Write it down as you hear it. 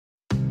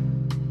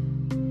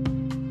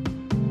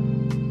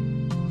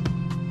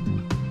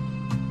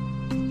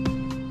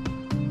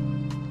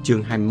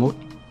Chương 21.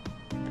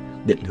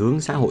 Định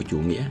hướng xã hội chủ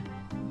nghĩa.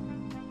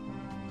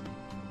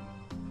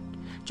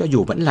 Cho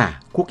dù vẫn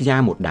là quốc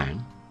gia một đảng,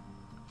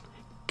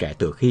 kể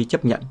từ khi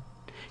chấp nhận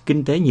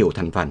kinh tế nhiều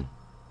thành phần,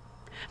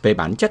 về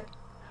bản chất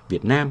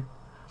Việt Nam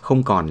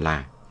không còn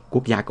là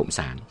quốc gia cộng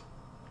sản.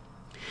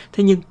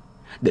 Thế nhưng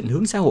định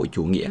hướng xã hội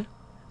chủ nghĩa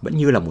vẫn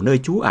như là một nơi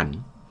trú ẩn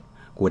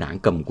của đảng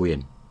cầm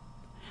quyền,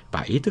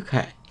 và ý thức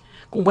hệ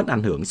cũng vẫn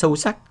ảnh hưởng sâu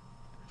sắc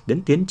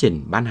đến tiến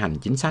trình ban hành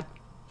chính sách.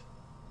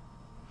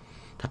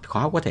 Thật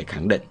khó có thể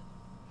khẳng định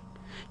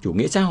chủ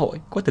nghĩa xã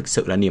hội có thực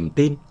sự là niềm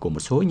tin của một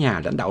số nhà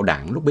lãnh đạo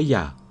đảng lúc bấy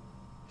giờ.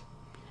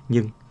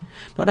 Nhưng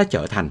nó đã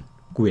trở thành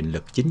quyền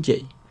lực chính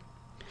trị,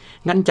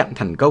 ngăn chặn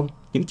thành công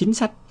những chính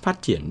sách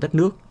phát triển đất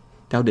nước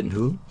theo định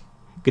hướng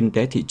kinh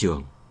tế thị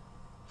trường.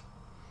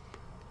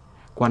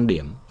 Quan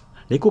điểm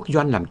lấy quốc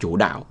doanh làm chủ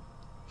đạo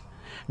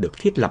được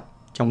thiết lập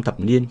trong thập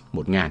niên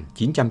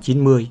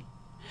 1990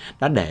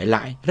 đã để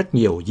lại rất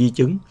nhiều di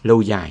chứng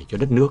lâu dài cho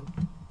đất nước.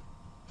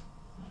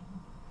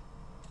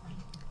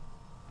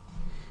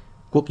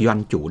 Quốc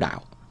doanh chủ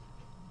đạo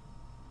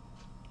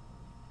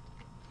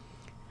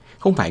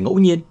không phải ngẫu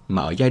nhiên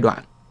mà ở giai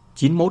đoạn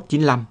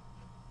 91-95,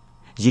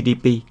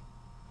 GDP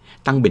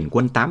tăng bình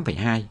quân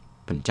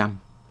 8,2%,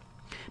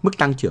 mức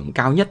tăng trưởng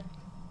cao nhất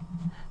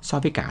so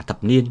với cả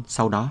thập niên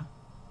sau đó.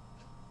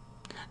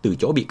 Từ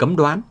chỗ bị cấm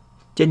đoán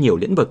trên nhiều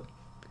lĩnh vực,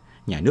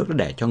 nhà nước đã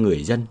để cho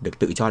người dân được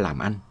tự do làm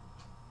ăn.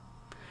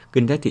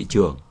 Kinh tế thị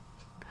trường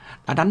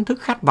đã đánh thức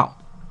khát vọng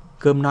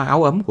cơm no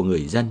áo ấm của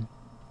người dân.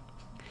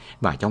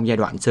 Và trong giai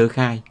đoạn sơ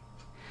khai,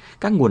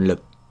 các nguồn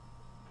lực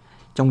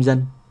trong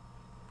dân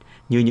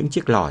như những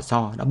chiếc lò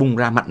xo đã bung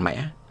ra mạnh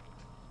mẽ.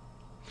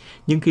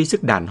 Nhưng khi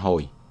sức đàn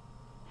hồi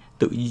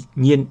tự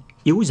nhiên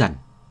yếu dần,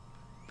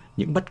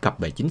 những bất cập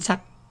về chính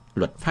sách,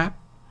 luật pháp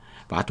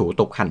và thủ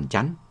tục hành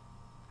chánh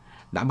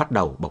đã bắt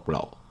đầu bộc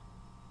lộ.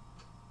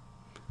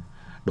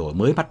 Đổi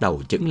mới bắt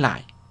đầu chững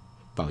lại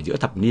vào giữa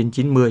thập niên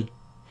 90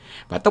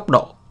 và tốc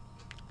độ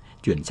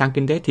chuyển sang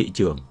kinh tế thị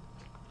trường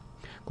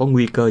có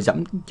nguy cơ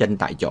dẫm chân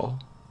tại chỗ.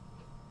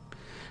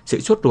 Sự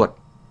sốt ruột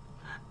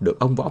được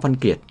ông Võ Văn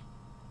Kiệt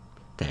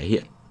thể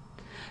hiện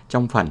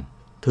trong phần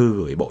thư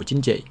gửi Bộ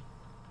Chính trị.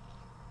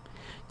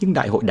 Nhưng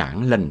Đại hội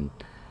Đảng lần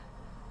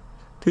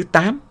thứ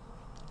 8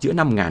 giữa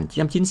năm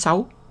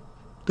 1996,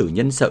 từ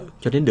nhân sự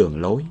cho đến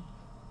đường lối,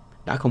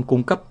 đã không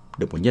cung cấp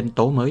được một nhân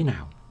tố mới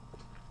nào.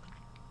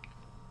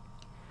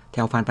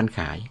 Theo Phan Văn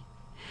Khải,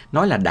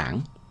 nói là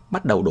Đảng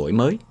bắt đầu đổi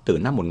mới từ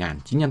năm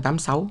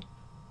 1986.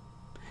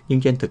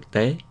 Nhưng trên thực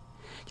tế,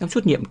 trong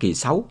suốt nhiệm kỳ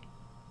 6,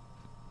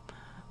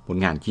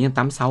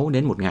 1986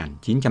 đến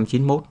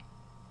 1991,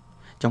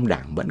 trong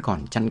Đảng vẫn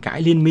còn tranh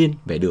cãi liên miên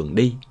về đường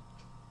đi.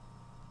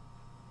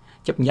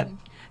 Chấp nhận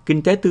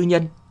kinh tế tư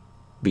nhân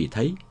vì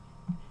thấy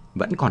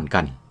vẫn còn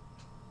cần.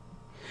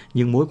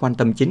 Nhưng mối quan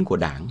tâm chính của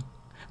Đảng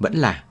vẫn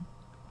là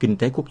kinh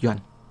tế quốc doanh.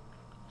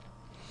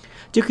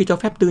 Trước khi cho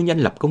phép tư nhân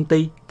lập công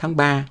ty tháng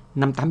 3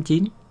 năm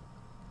 89,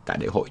 tại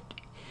Đại hội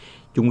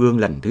Trung ương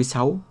lần thứ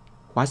 6,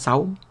 khóa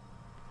 6,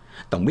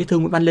 Tổng Bí thư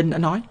Nguyễn Văn Linh đã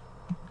nói: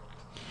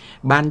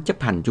 Ban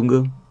chấp hành Trung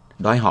ương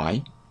đòi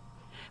hỏi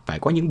phải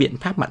có những biện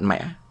pháp mạnh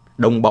mẽ,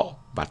 đồng bộ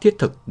và thiết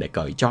thực để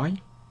cởi trói,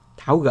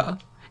 tháo gỡ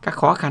các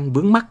khó khăn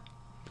vướng mắc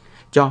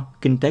cho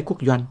kinh tế quốc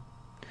doanh,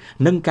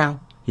 nâng cao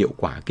hiệu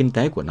quả kinh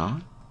tế của nó,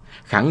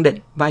 khẳng định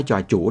vai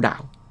trò chủ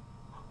đạo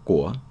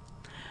của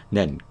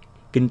nền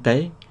kinh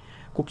tế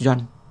quốc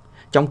doanh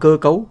trong cơ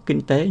cấu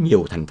kinh tế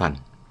nhiều thành phần.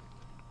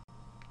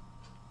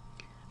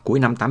 Cuối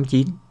năm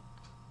 89,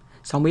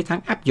 sau mấy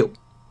tháng áp dụng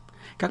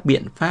các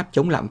biện pháp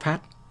chống lạm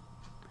phát,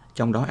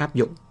 trong đó áp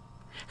dụng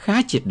khá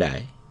triệt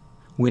để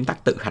nguyên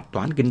tắc tự hạch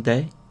toán kinh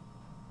tế,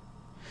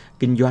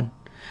 kinh doanh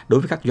đối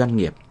với các doanh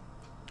nghiệp,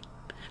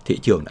 thị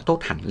trường đã tốt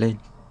hẳn lên.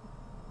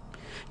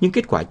 Nhưng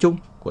kết quả chung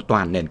của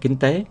toàn nền kinh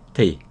tế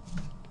thì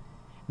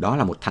đó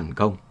là một thành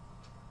công.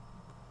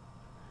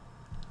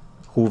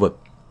 Khu vực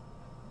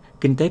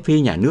kinh tế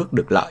phi nhà nước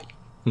được lợi,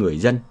 người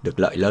dân được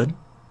lợi lớn,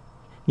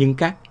 nhưng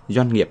các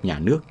doanh nghiệp nhà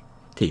nước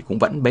thì cũng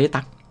vẫn bế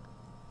tắc.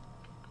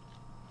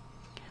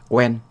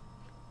 Quen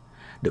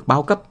được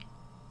bao cấp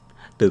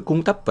từ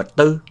cung cấp vật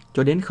tư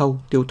cho đến khâu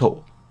tiêu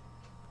thụ,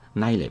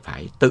 nay lại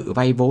phải tự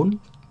vay vốn,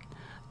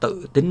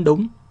 tự tính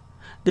đúng,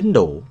 tính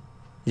đủ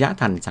giá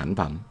thành sản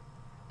phẩm.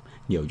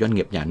 Nhiều doanh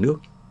nghiệp nhà nước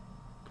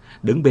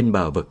đứng bên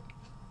bờ vực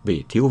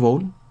vì thiếu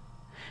vốn,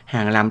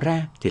 hàng làm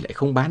ra thì lại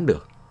không bán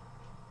được.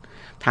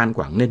 Than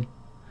Quảng Ninh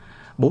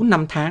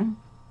 4-5 tháng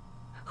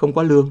không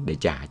có lương để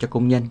trả cho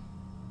công nhân.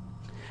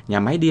 Nhà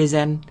máy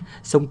diesel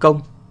Sông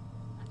Công,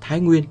 Thái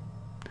Nguyên,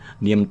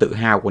 niềm tự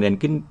hào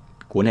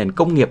của nền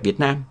công nghiệp Việt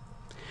Nam,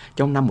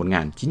 trong năm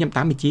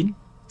 1989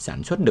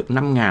 sản xuất được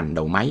 5.000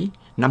 đầu máy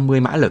 50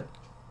 mã lực,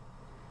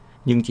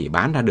 nhưng chỉ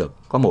bán ra được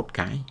có một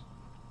cái.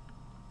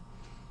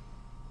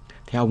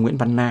 Theo ông Nguyễn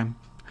Văn Nam,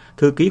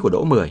 thư ký của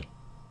Đỗ Mười,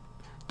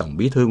 Tổng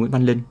Bí thư Nguyễn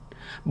Văn Linh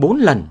 4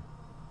 lần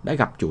đã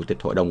gặp Chủ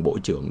tịch Hội đồng Bộ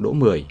trưởng Đỗ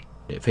Mười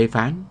để phê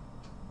phán.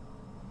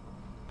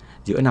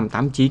 Giữa năm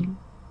 89,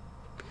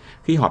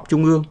 khi họp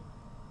Trung ương,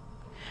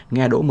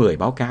 nghe Đỗ Mười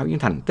báo cáo những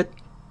thành tích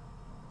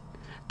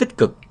tích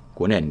cực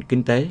của nền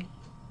kinh tế.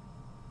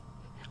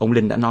 Ông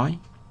Linh đã nói,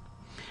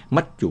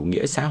 mất chủ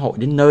nghĩa xã hội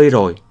đến nơi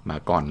rồi mà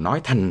còn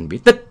nói thành bí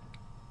tích.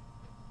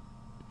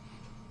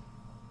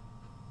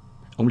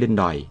 Ông Linh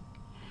đòi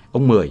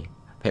ông Mười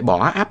phải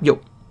bỏ áp dụng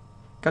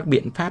các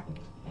biện pháp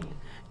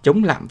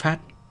chống lạm phát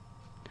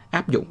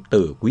áp dụng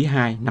từ quý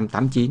 2 năm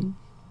 89.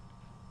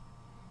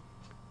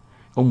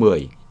 Ông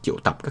Mười triệu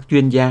tập các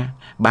chuyên gia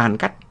bàn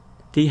cách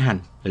thi hành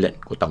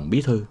lệnh của Tổng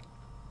Bí thư.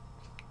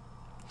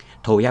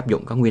 Thôi áp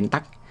dụng các nguyên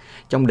tắc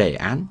trong đề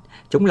án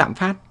chống lạm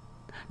phát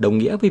đồng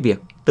nghĩa với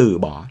việc từ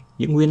bỏ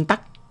những nguyên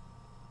tắc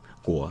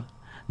của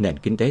nền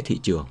kinh tế thị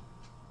trường,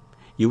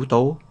 yếu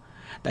tố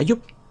đã giúp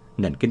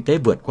nền kinh tế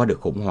vượt qua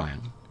được khủng hoảng.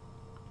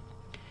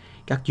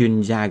 Các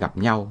chuyên gia gặp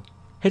nhau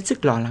hết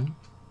sức lo lắng.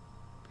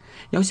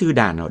 Giáo sư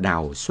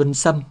Đào Xuân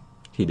Sâm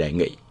thì đề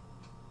nghị,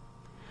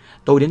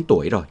 tôi đến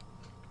tuổi rồi,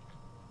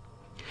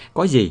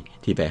 có gì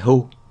thì về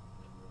hưu,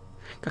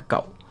 các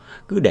cậu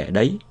cứ để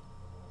đấy.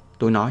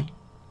 Tôi nói.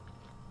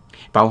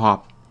 Vào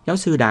họp, giáo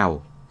sư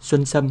Đào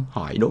Xuân Sâm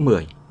hỏi Đỗ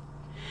Mười,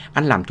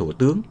 anh làm thủ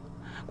tướng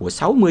của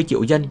 60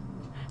 triệu dân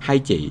hay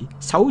chỉ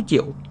 6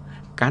 triệu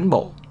cán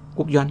bộ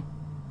quốc doanh?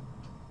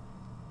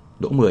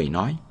 Đỗ Mười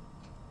nói,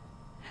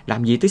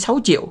 làm gì tới 6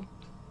 triệu,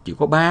 chỉ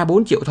có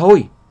 3-4 triệu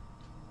thôi.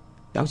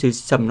 Giáo sư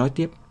Sâm nói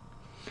tiếp,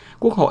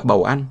 Quốc hội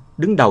bầu anh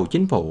đứng đầu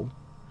chính phủ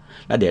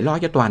là để lo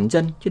cho toàn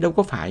dân, chứ đâu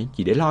có phải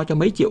chỉ để lo cho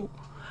mấy triệu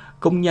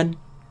công nhân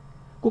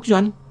quốc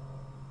doanh.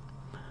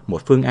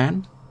 Một phương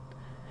án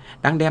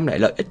đang đem lại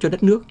lợi ích cho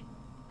đất nước,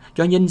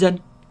 cho nhân dân,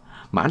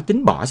 mà anh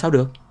tính bỏ sao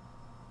được?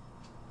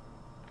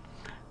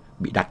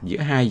 Bị đặt giữa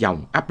hai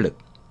dòng áp lực,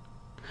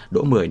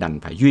 Đỗ Mười đành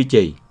phải duy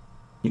trì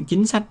những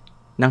chính sách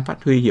đang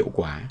phát huy hiệu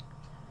quả,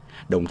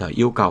 đồng thời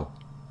yêu cầu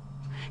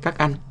các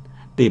anh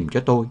tìm cho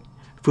tôi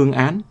phương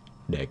án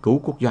để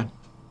cứu quốc doanh.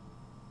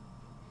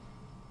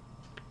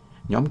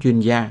 Nhóm chuyên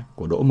gia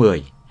của Đỗ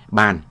Mười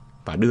bàn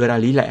và đưa ra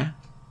lý lẽ.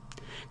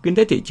 Kinh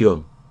tế thị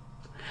trường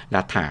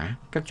là thả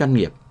các doanh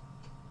nghiệp,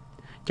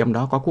 trong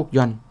đó có quốc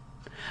doanh,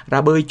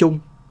 ra bơi chung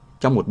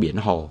trong một biển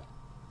hồ.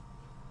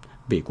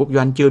 Vì quốc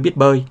doanh chưa biết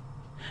bơi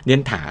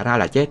nên thả ra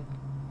là chết.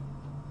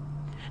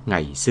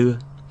 Ngày xưa,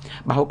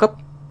 bao cấp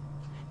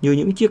như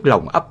những chiếc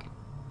lồng ấp,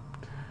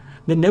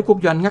 nên nếu quốc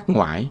doanh ngắc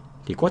ngoải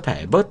thì có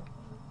thể vớt,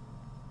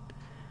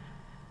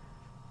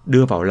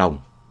 đưa vào lồng,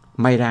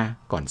 may ra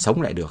còn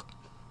sống lại được.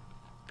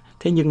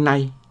 Thế nhưng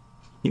nay,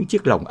 những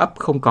chiếc lồng ấp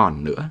không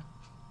còn nữa.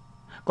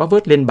 Có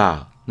vớt lên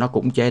bờ, nó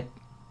cũng chết.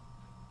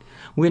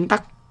 Nguyên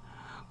tắc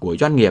của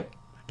doanh nghiệp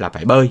là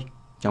phải bơi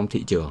trong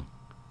thị trường.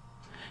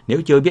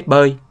 Nếu chưa biết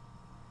bơi,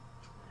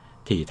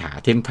 thì thả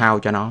thêm phao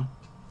cho nó.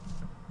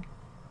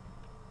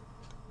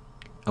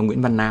 Ông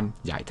Nguyễn Văn Nam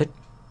giải thích,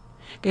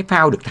 cái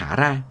phao được thả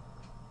ra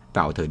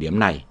vào thời điểm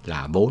này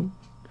là vốn.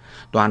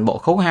 Toàn bộ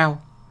khấu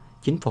hao,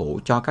 chính phủ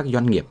cho các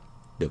doanh nghiệp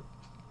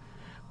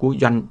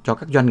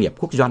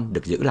quốc doanh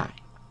được giữ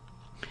lại.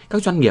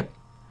 Các doanh nghiệp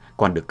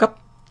còn được cấp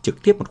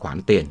trực tiếp một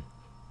khoản tiền.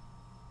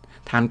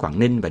 Than Quảng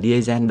Ninh và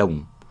diesel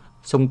đồng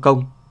sông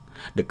Công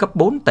được cấp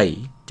 4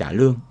 tỷ trả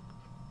lương.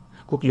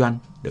 Quốc doanh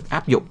được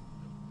áp dụng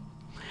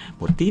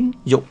một tín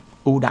dụng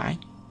ưu đãi,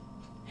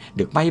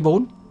 được vay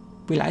vốn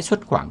với lãi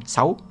suất khoảng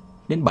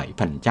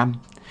 6-7%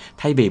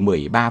 thay vì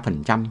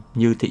 13%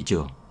 như thị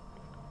trường.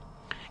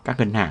 Các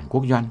ngân hàng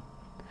quốc doanh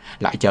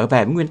lại trở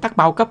về với nguyên tắc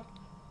bao cấp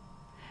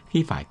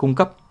khi phải cung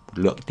cấp một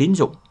lượng tín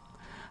dụng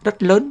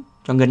rất lớn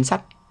cho ngân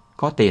sách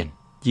có tiền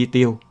chi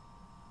tiêu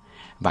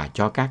và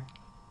cho các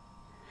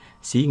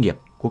xí nghiệp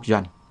quốc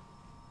doanh.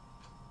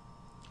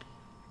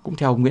 Cũng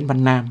theo Nguyễn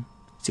Văn Nam,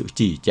 sự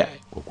trì trệ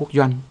của quốc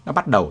doanh đã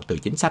bắt đầu từ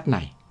chính sách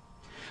này.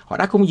 Họ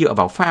đã không dựa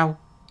vào phao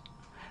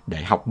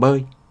để học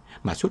bơi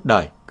mà suốt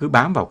đời cứ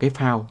bám vào cái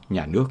phao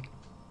nhà nước.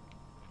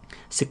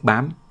 Sức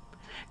bám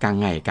càng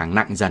ngày càng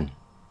nặng dần,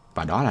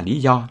 và đó là lý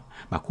do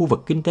mà khu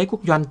vực kinh tế quốc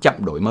doanh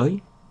chậm đổi mới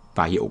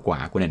và hiệu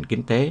quả của nền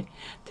kinh tế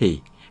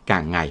thì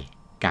càng ngày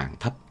càng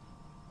thấp.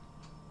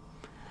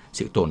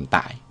 Sự tồn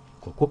tại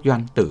của quốc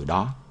doanh từ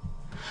đó,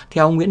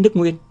 theo ông Nguyễn Đức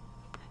Nguyên,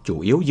 chủ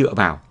yếu dựa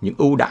vào những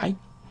ưu đãi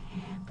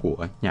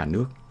của nhà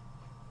nước,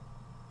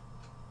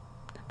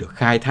 được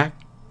khai thác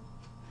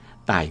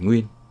tài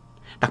nguyên,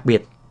 đặc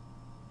biệt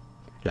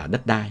là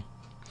đất đai,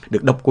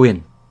 được độc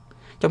quyền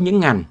trong những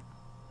ngành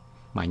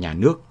mà nhà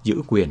nước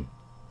giữ quyền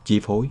chi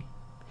phối,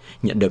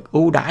 nhận được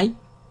ưu đãi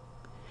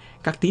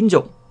các tín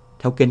dụng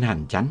theo kênh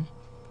hàn chắn.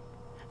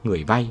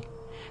 Người vay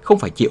không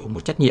phải chịu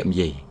một trách nhiệm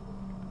gì.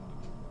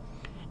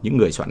 Những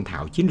người soạn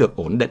thảo chiến lược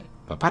ổn định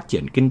và phát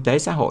triển kinh tế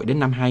xã hội đến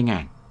năm 2000,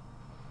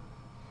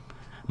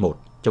 một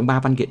trong 3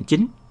 văn kiện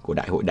chính của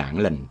Đại hội Đảng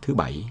lần thứ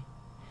 7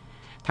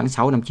 tháng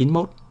 6 năm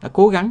 91 đã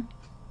cố gắng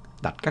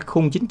đặt các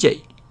khung chính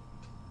trị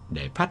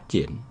để phát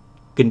triển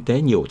kinh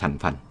tế nhiều thành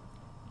phần,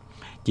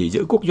 chỉ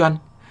giữ quốc doanh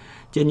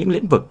trên những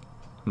lĩnh vực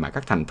mà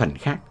các thành phần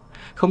khác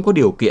không có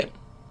điều kiện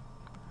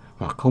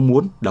hoặc không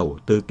muốn đầu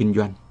tư kinh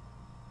doanh.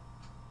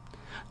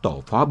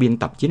 Tổ phó biên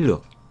tập chiến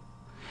lược,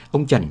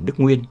 ông Trần Đức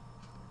Nguyên,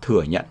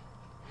 thừa nhận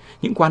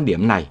những quan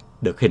điểm này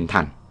được hình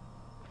thành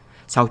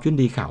sau chuyến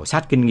đi khảo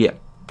sát kinh nghiệm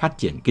phát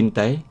triển kinh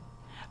tế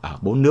ở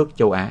 4 nước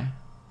châu Á.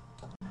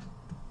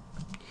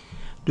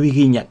 Tuy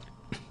ghi nhận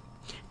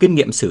kinh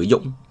nghiệm sử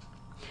dụng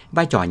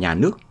vai trò nhà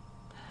nước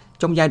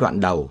trong giai đoạn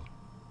đầu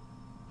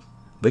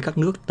với các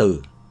nước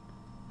từ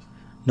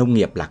nông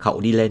nghiệp lạc hậu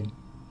đi lên,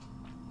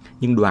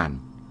 nhưng đoàn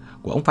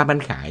của ông Phan Văn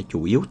Khải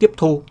chủ yếu tiếp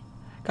thu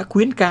các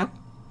khuyến cáo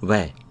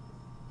về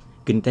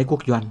kinh tế quốc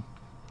doanh.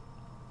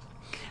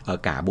 Ở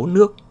cả 4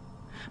 nước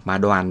mà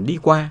đoàn đi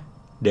qua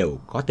đều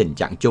có tình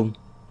trạng chung.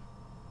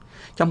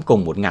 Trong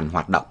cùng một ngành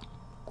hoạt động,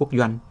 quốc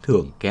doanh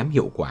thường kém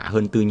hiệu quả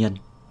hơn tư nhân,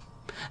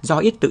 do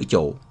ít tự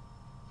chủ,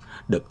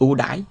 được ưu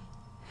đãi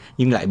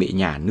nhưng lại bị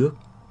nhà nước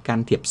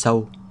can thiệp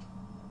sâu,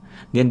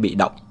 nên bị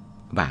động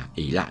và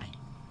ỷ lại.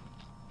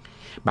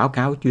 Báo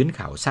cáo chuyến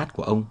khảo sát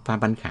của ông Phan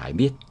Văn Khải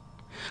viết,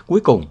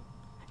 cuối cùng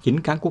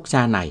chính các quốc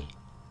gia này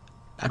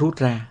đã rút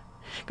ra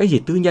cái gì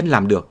tư nhân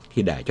làm được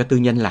thì để cho tư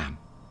nhân làm.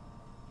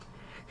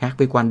 Khác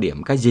với quan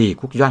điểm cái gì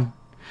quốc doanh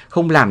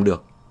không làm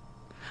được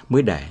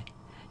mới để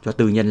cho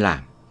tư nhân làm.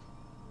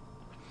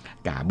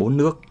 Cả 4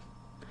 nước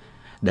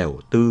đều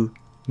tư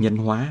nhân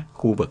hóa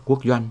khu vực quốc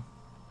doanh,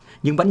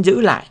 nhưng vẫn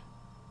giữ lại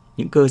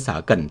những cơ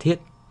sở cần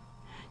thiết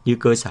như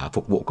cơ sở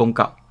phục vụ công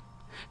cộng,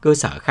 cơ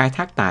sở khai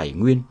thác tài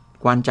nguyên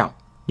quan trọng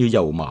như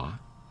dầu mỏ,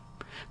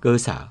 cơ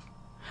sở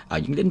ở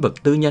những lĩnh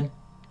vực tư nhân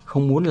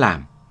không muốn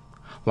làm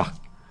hoặc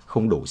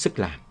không đủ sức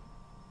làm.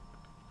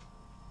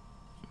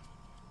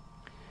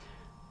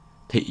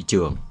 Thị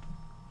trường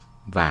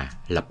và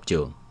lập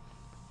trường.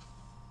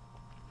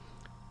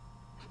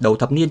 Đầu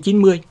thập niên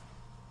 90,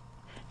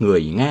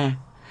 người Nga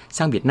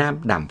sang Việt Nam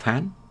đàm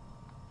phán,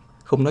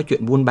 không nói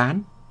chuyện buôn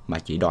bán mà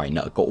chỉ đòi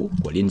nợ cũ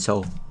của Liên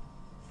Xô.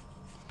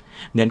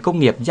 Nền công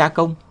nghiệp gia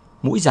công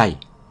mũi giày,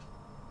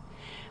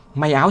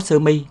 may áo sơ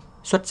mi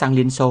xuất sang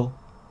Liên Xô,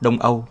 Đông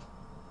Âu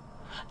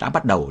đã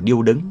bắt đầu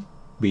điêu đứng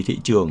vì thị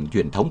trường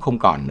truyền thống không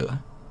còn nữa.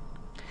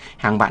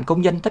 Hàng vạn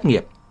công nhân thất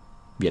nghiệp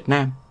Việt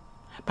Nam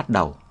bắt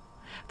đầu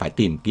phải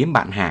tìm kiếm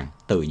bạn hàng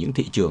từ những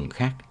thị trường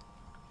khác.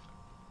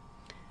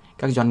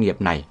 Các doanh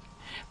nghiệp này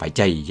phải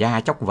chầy da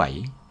chóc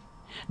vẫy,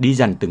 đi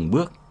dần từng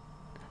bước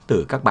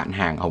từ các bạn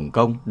hàng Hồng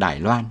Kông, Đài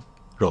Loan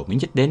rồi mới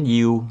nhích đến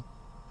EU.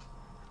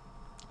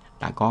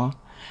 Đã có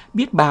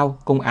biết bao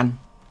công ăn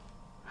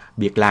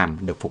việc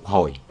làm được phục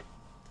hồi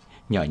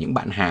nhờ những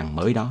bạn hàng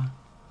mới đó.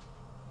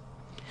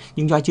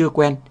 Nhưng do chưa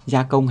quen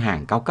gia công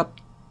hàng cao cấp,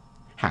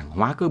 hàng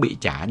hóa cứ bị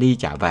trả đi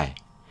trả về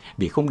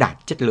vì không đạt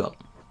chất lượng.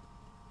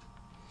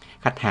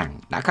 Khách hàng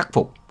đã khắc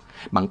phục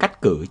bằng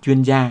cách cử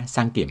chuyên gia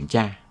sang kiểm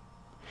tra.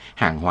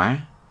 Hàng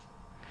hóa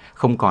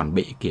không còn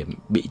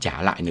bị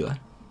trả lại nữa.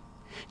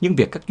 Nhưng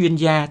việc các chuyên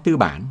gia tư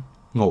bản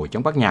ngồi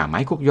trong các nhà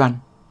máy quốc doanh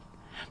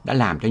đã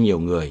làm cho nhiều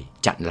người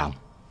chạnh lòng.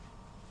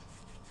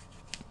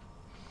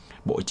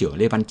 Bộ trưởng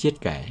Lê Văn Chiết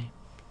kể,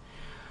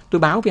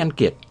 tôi báo với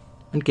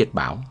anh Kiệt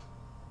bảo,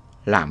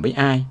 làm với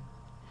ai,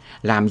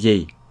 làm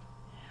gì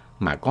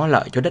mà có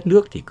lợi cho đất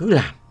nước thì cứ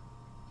làm.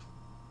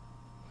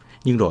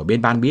 Nhưng rồi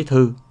bên ban bí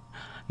thư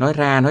nói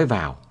ra nói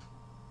vào,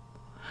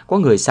 có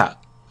người sợ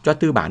cho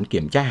tư bản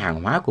kiểm tra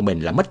hàng hóa của mình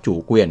là mất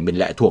chủ quyền, mình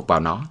lệ thuộc vào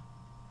nó.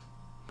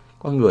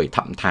 Có người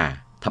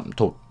thậm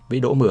thụt với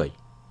Đỗ Mười.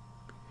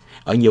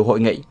 Ở nhiều hội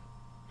nghị,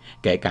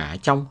 kể cả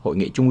trong hội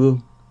nghị trung ương,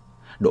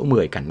 Đỗ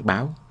Mười cảnh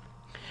báo,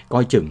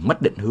 coi chừng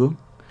mất định hướng,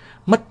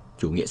 mất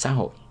chủ nghĩa xã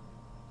hội.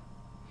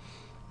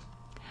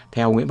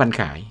 Theo Nguyễn Văn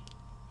Khải,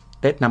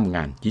 Tết năm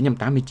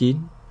 1989,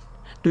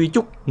 tuy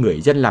chúc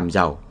người dân làm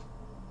giàu,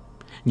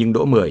 nhưng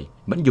Đỗ Mười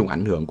vẫn dùng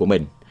ảnh hưởng của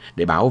mình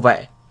để bảo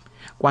vệ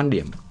quan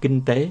điểm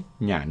kinh tế,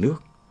 nhà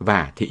nước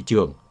và thị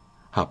trường,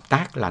 hợp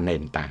tác là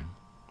nền tảng.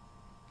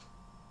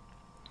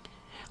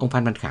 Ông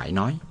Phan Văn Khải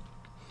nói,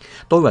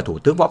 tôi và Thủ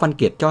tướng Võ Văn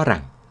Kiệt cho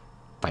rằng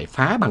phải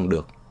phá bằng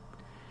được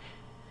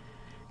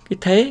cái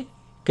thế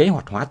kế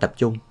hoạch hóa tập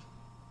trung,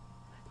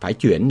 phải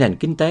chuyển nền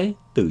kinh tế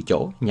từ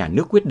chỗ nhà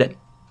nước quyết định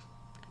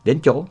đến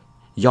chỗ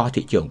do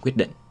thị trường quyết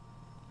định.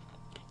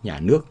 Nhà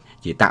nước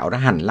chỉ tạo ra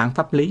hành lang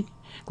pháp lý,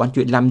 còn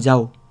chuyện làm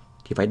giàu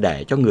thì phải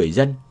để cho người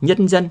dân,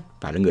 nhân dân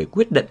phải là người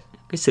quyết định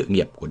cái sự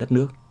nghiệp của đất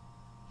nước.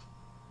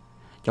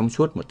 Trong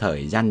suốt một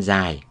thời gian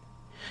dài,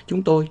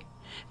 chúng tôi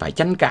phải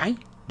tranh cãi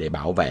để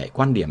bảo vệ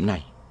quan điểm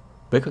này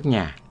với các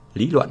nhà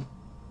lý luận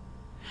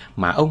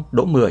mà ông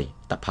Đỗ Mười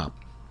tập hợp,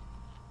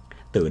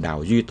 từ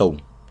Đào Duy Tùng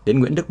đến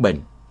Nguyễn Đức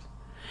Bình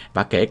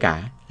và kể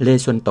cả Lê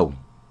Xuân Tùng.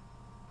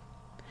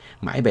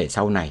 Mãi về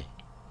sau này,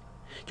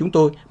 chúng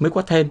tôi mới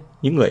có thêm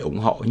những người ủng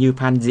hộ như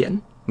Phan Diễn,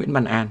 Nguyễn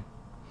Văn An.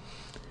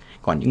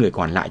 Còn những người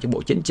còn lại trong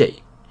Bộ Chính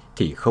trị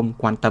thì không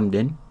quan tâm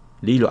đến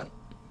lý luận.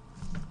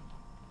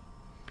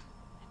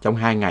 Trong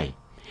 2 ngày,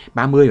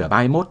 30 và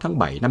 31 tháng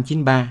 7 năm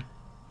 93,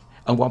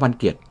 ông Võ Văn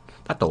Kiệt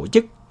đã tổ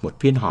chức một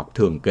phiên họp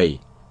thường kỳ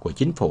của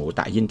chính phủ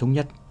tại Dinh Thống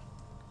Nhất.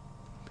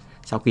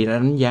 Sau khi đã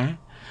đánh giá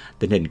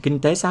tình hình kinh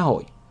tế xã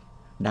hội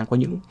đang có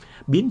những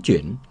biến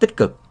chuyển tích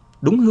cực,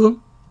 đúng hướng,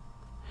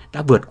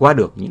 đã vượt qua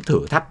được những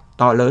thử thách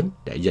to lớn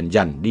để dần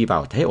dần đi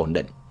vào thế ổn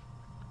định.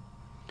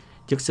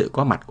 Trước sự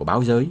có mặt của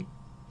báo giới,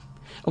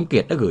 ông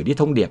Kiệt đã gửi đi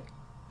thông điệp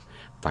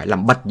phải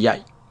làm bật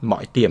dậy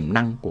mọi tiềm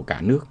năng của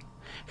cả nước,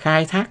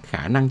 khai thác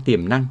khả năng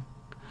tiềm năng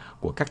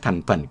của các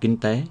thành phần kinh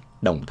tế,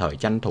 đồng thời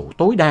tranh thủ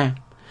tối đa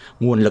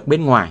nguồn lực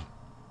bên ngoài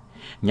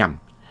nhằm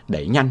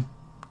đẩy nhanh,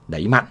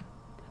 đẩy mạnh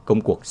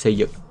công cuộc xây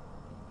dựng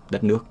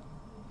đất nước.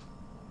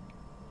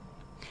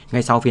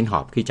 Ngay sau phiên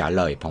họp, khi trả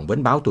lời phỏng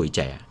vấn báo Tuổi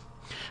Trẻ,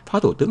 Phó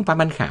Thủ tướng Phan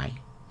Văn Khải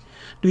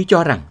tuy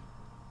cho rằng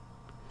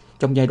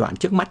trong giai đoạn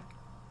trước mắt,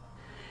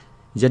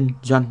 dân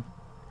doanh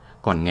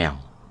còn nghèo,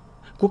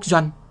 quốc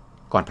doanh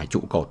còn phải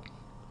trụ cột,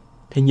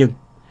 thế nhưng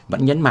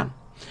vẫn nhấn mạnh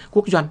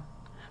quốc doanh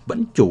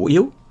vẫn chủ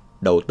yếu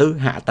đầu tư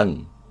hạ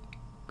tầng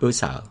cơ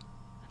sở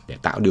để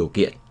tạo điều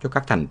kiện cho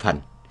các thành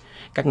phần,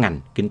 các ngành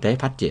kinh tế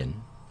phát triển.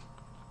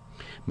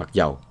 Mặc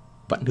dầu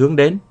vẫn hướng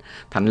đến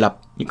thành lập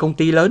những công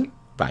ty lớn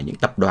và những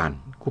tập đoàn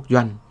quốc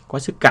doanh có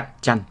sức cạnh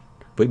tranh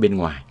với bên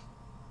ngoài.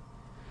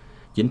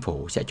 Chính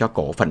phủ sẽ cho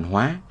cổ phần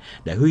hóa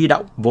để huy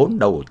động vốn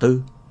đầu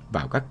tư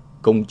vào các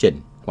công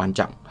trình quan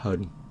trọng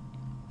hơn.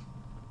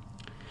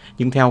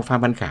 Nhưng theo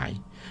Phan Văn Khải,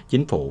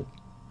 chính phủ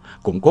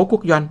củng cố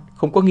quốc doanh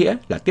không có nghĩa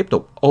là tiếp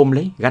tục ôm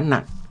lấy gánh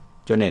nặng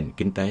cho nền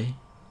kinh tế.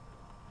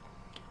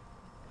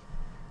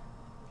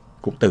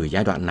 Cũng từ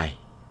giai đoạn này,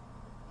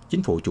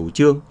 chính phủ chủ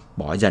trương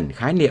bỏ dần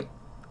khái niệm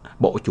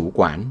bộ chủ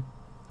quản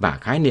và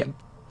khái niệm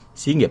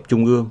xí nghiệp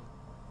trung ương,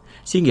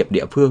 xí nghiệp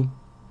địa phương,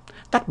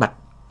 tách bạch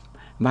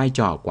vai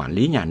trò quản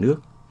lý nhà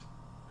nước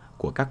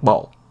của các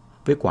bộ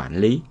với quản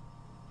lý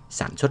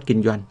sản xuất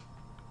kinh doanh.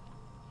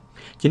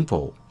 Chính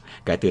phủ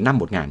kể từ năm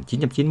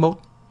 1991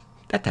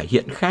 đã thể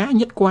hiện khá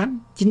nhất quán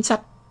chính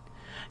sách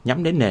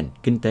nhắm đến nền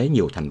kinh tế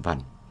nhiều thành phần.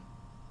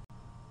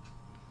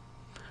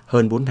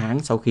 Hơn 4 tháng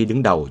sau khi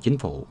đứng đầu chính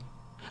phủ,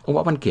 ông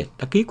Võ Văn Kiệt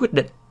đã ký quyết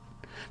định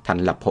thành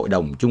lập Hội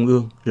đồng Trung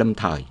ương lâm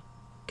thời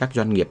các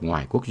doanh nghiệp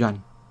ngoài quốc doanh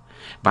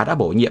và đã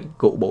bổ nhiệm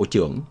cựu Bộ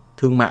trưởng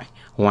Thương mại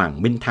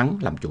Hoàng Minh Thắng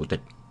làm chủ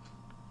tịch.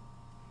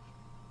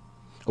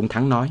 Ông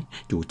Thắng nói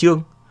chủ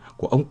trương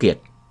của ông Kiệt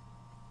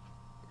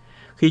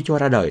khi cho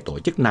ra đời tổ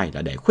chức này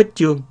là để khuếch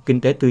trương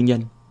kinh tế tư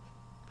nhân,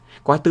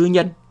 coi tư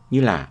nhân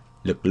như là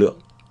lực lượng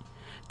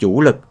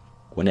chủ lực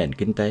của nền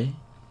kinh tế.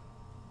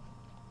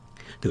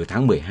 Từ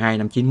tháng 12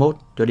 năm 91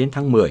 cho đến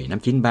tháng 10 năm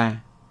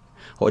 93,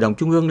 Hội đồng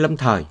Trung ương lâm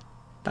thời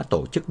đã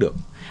tổ chức được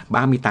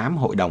 38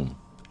 hội đồng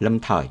lâm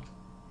thời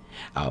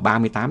ở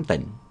 38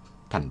 tỉnh,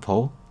 thành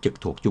phố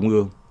trực thuộc Trung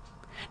ương.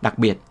 Đặc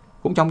biệt,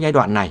 cũng trong giai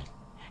đoạn này,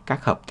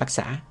 các hợp tác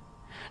xã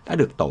đã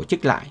được tổ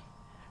chức lại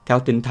theo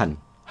tinh thần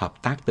hợp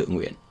tác tự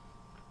nguyện.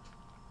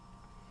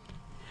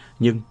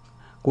 Nhưng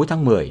cuối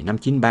tháng 10 năm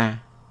 93,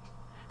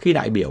 khi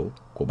đại biểu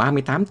của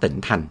 38 tỉnh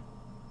thành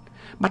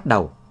bắt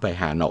đầu về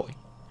Hà Nội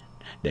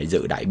để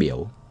dự đại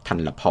biểu thành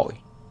lập hội,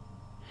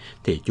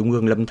 thì Trung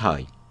ương lâm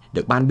thời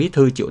được Ban Bí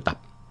thư triệu tập.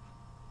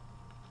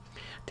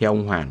 Theo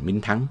ông Hoàng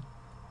Minh Thắng,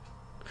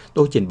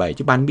 tôi trình bày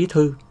cho Ban Bí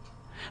thư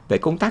về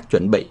công tác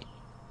chuẩn bị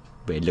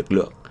về lực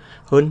lượng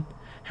hơn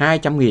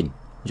 200.000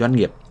 doanh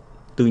nghiệp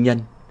tư nhân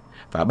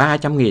và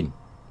 300.000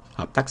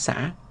 hợp tác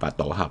xã và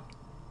tổ hợp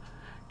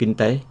kinh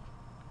tế.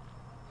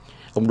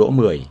 Ông Đỗ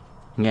Mười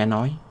nghe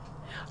nói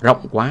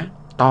rộng quá,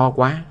 to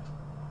quá,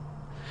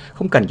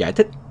 không cần giải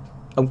thích.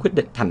 Ông quyết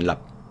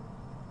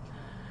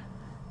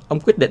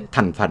định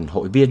thành phần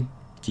hội viên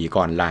chỉ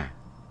còn là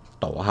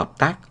tổ hợp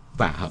tác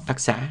và hợp tác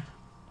xã,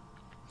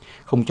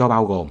 không cho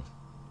bao gồm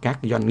các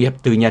doanh nghiệp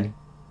tư nhân.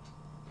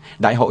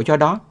 Đại hội cho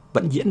đó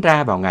vẫn diễn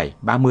ra vào ngày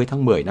 30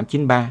 tháng 10 năm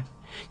 93,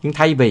 nhưng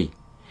thay vì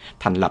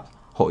thành lập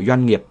hội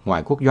doanh nghiệp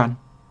ngoài quốc doanh,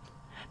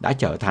 đã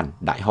trở thành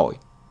đại hội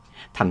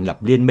thành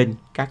lập liên minh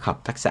các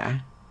hợp tác xã.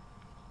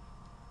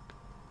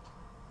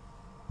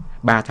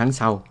 3 tháng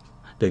sau,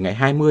 từ ngày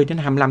 20 đến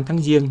 25 tháng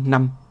Giêng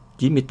năm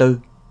 94,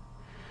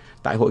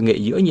 tại hội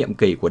nghị giữa nhiệm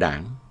kỳ của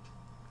Đảng,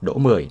 Đỗ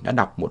Mười đã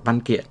đọc một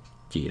văn kiện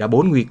chỉ ra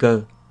 4 nguy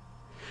cơ.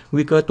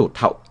 Nguy cơ tụt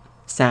hậu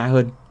xa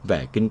hơn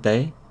về kinh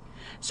tế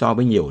so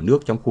với nhiều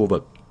nước trong khu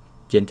vực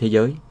trên thế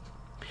giới.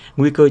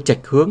 Nguy cơ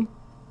chệch hướng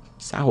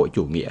xã hội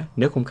chủ nghĩa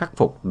nếu không khắc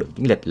phục được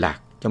những lệch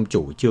lạc trong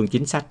chủ trương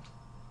chính sách.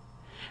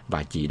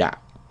 Và chỉ đạo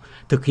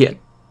thực hiện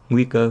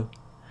nguy cơ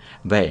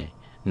về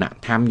nạn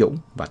tham nhũng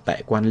và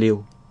tệ quan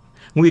liêu.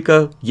 Nguy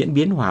cơ diễn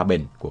biến hòa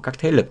bình của các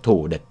thế lực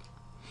thù địch.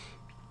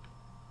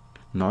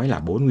 Nói là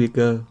 4 nguy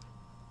cơ,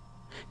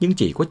 nhưng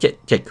chỉ có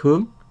chệch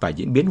hướng và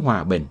diễn biến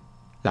hòa bình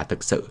là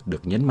thực sự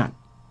được nhấn mạnh.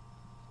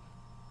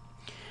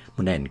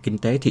 Một nền kinh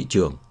tế thị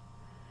trường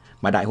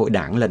mà Đại hội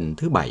Đảng lần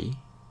thứ 7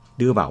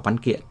 đưa vào văn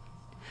kiện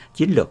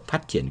Chiến lược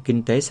phát triển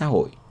kinh tế xã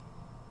hội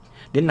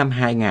đến năm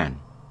 2000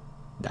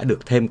 đã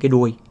được thêm cái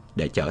đuôi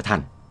để trở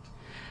thành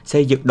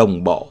xây dựng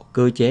đồng bộ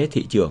cơ chế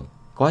thị trường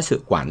có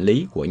sự quản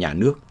lý của nhà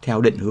nước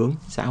theo định hướng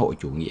xã hội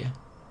chủ nghĩa.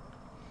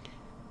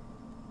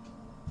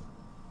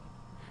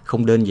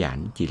 Không đơn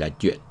giản chỉ là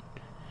chuyện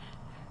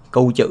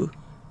câu chữ,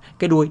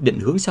 cái đuôi định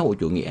hướng xã hội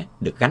chủ nghĩa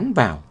được gắn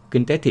vào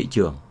kinh tế thị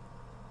trường,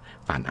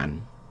 phản ánh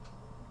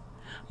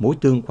mối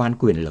tương quan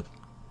quyền lực,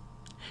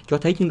 cho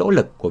thấy những nỗ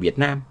lực của Việt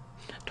Nam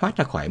thoát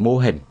ra khỏi mô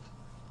hình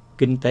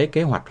kinh tế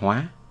kế hoạch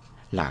hóa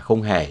là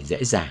không hề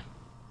dễ dàng.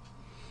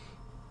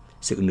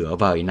 Sự nửa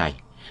vời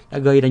này đã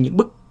gây ra những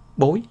bức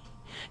bối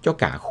cho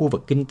cả khu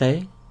vực kinh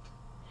tế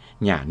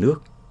nhà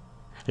nước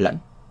lẫn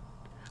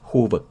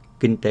khu vực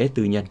kinh tế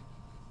tư nhân.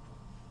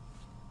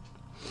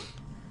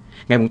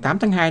 Ngày 8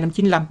 tháng 2 năm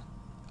 95,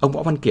 ông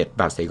Võ Văn Kiệt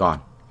vào Sài Gòn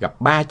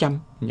gặp 300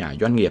 nhà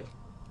doanh nghiệp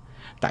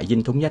tại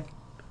Dinh Thống Nhất.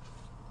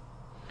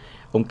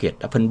 Ông Kiệt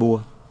đã phân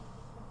bua.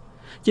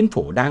 Chính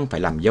phủ đang phải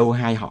làm dâu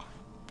hai họ,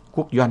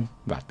 quốc doanh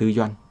và tư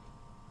doanh.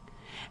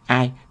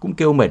 Ai cũng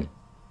kêu mình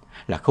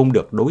là không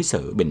được đối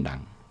xử bình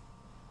đẳng.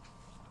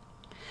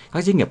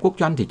 Các doanh nghiệp quốc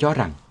doanh thì cho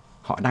rằng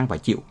họ đang phải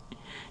chịu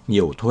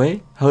nhiều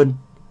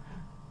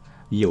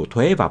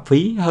thuế và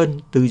phí hơn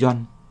tư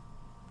doanh.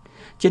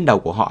 Trên đầu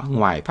của họ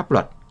ngoài pháp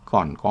luật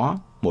còn có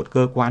một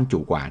cơ quan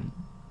chủ quản.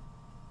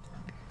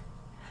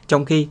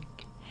 Trong khi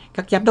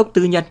các giám đốc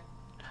tư nhân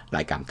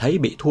lại cảm thấy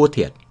bị thua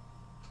thiệt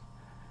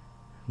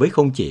với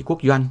không chỉ quốc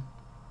doanh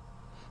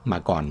mà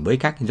còn với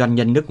các doanh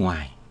nhân nước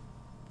ngoài.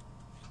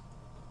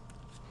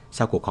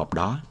 Sau cuộc họp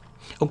đó,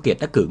 ông Kiệt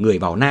đã cử người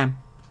vào Nam,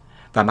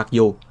 và mặc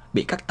dù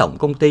bị các tổng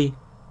công ty,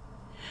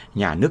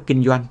 nhà nước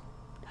kinh doanh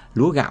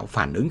lúa gạo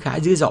phản ứng khá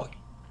dữ dội,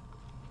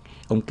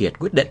 ông Kiệt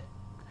quyết định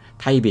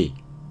thay vì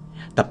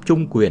tập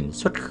trung quyền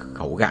xuất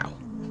khẩu gạo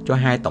cho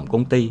 2 tổng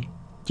công ty,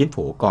 chính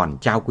phủ còn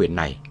trao quyền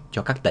này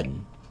cho các tỉnh.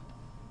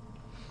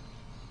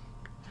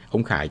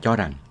 Ông Khải cho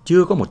rằng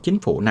chưa có một chính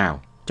phủ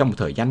nào trong một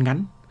thời gian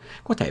ngắn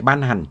có thể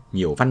ban hành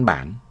nhiều văn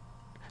bản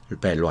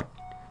về luật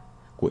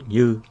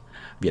như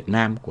Việt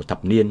Nam của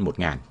thập niên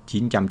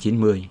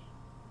 1990.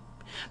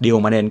 Điều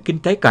mà nền kinh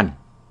tế cần,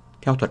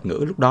 theo thuật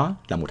ngữ lúc đó,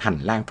 là một hành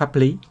lang pháp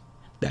lý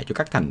để cho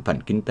các thành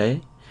phần kinh tế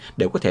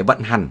đều có thể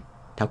vận hành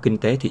theo kinh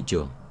tế thị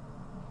trường.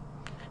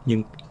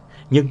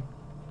 Nhưng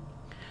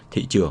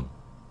thị trường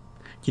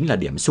chính là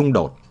điểm xung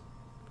đột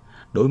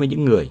đối với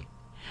những người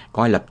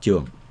coi lập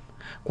trường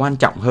quan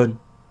trọng hơn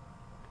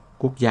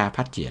quốc gia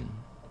phát triển.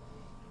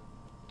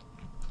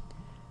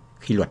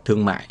 Khi luật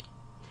thương mại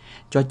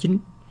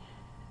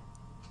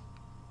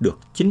được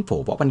chính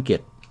phủ Võ Văn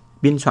Kiệt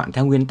biên soạn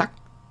theo nguyên tắc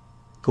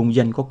công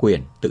dân có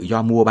quyền tự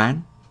do mua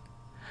bán,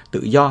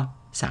 tự do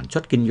sản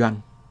xuất kinh doanh.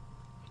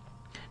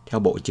 Theo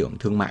Bộ trưởng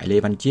Thương mại Lê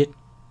Văn Chiết,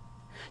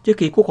 trước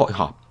khi Quốc hội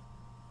họp,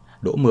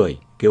 Đỗ Mười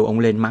kêu ông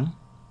lên mắng: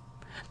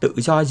 tự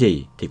do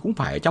gì thì cũng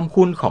phải ở trong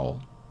khuôn khổ,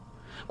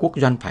 quốc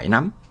doanh phải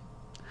nắm,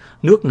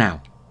 nước nào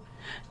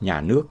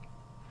nhà nước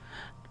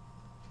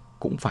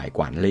cũng phải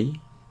quản lý.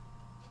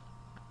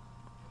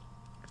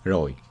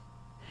 Rồi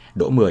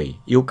Đỗ Mười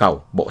yêu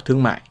cầu Bộ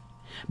Thương mại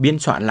biên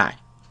soạn lại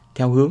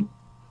theo hướng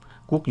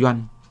quốc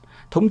doanh,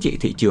 thống trị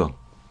thị trường,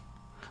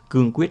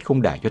 cương quyết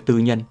không để cho tư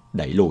nhân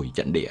đẩy lùi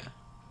trận địa.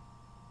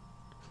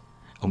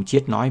 Ông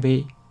Chiết nói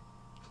với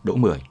Đỗ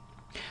Mười: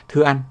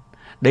 thưa anh,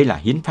 đây là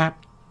hiến pháp.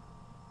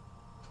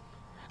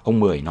 Ông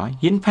Mười nói: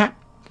 hiến pháp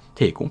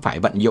thì cũng phải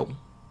vận dụng,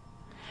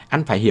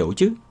 anh phải hiểu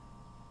chứ.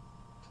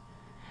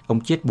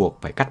 Ông Chiết buộc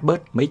phải cắt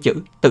bớt mấy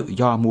chữ tự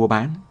do mua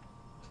bán.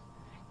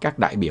 Các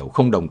đại biểu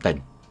không đồng tình.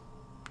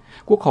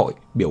 Quốc hội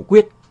biểu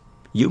quyết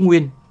giữ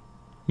nguyên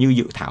như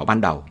dự thảo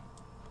ban đầu.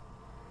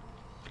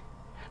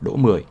 Đỗ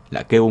Mười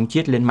lại kêu ông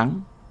Chiết lên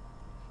mắng: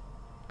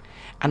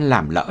 anh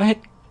làm lỡ hết,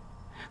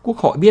 Quốc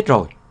hội biết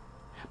rồi,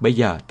 bây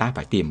giờ ta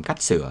phải tìm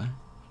cách sửa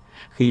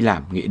khi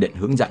làm nghị định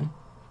hướng dẫn.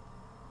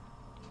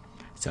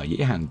 Sở dĩ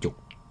hàng chục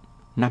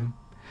năm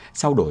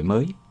sau đổi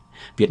mới,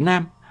 Việt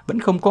Nam vẫn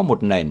không có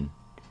một nền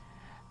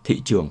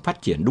thị trường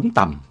phát triển đúng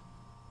tầm.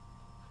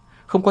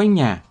 Không có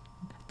nhà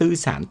tư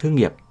sản thương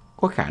nghiệp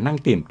có khả năng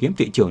tìm kiếm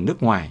thị trường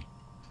nước ngoài.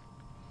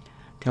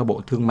 Theo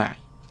Bộ Thương mại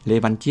Lê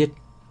Văn Chiết,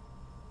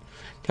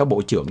 theo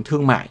Bộ trưởng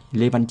Thương mại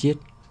Lê Văn Chiết,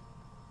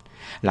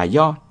 là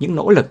do những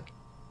nỗ lực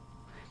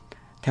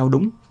theo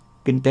đúng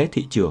kinh tế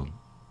thị trường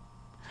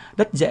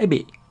rất dễ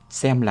bị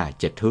xem là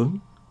chệch hướng.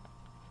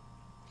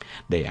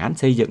 Đề án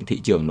xây dựng thị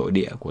trường nội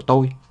địa của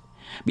tôi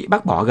bị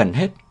bác bỏ gần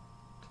hết.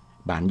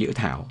 Bản dự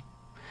thảo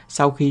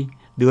sau khi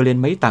đưa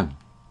lên mấy tầng,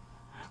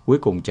 cuối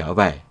cùng trở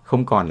về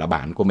không còn là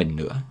bản của mình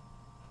nữa.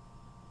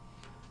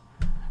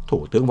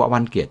 Thủ tướng Võ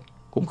Văn Kiệt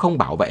cũng không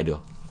bảo vệ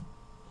được.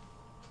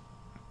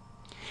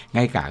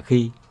 Ngay cả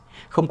khi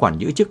không còn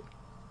giữ chức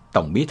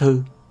Tổng Bí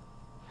thư,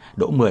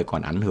 Đỗ Mười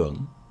còn ảnh hưởng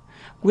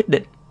quyết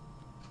định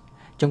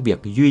trong việc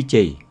duy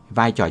trì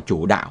vai trò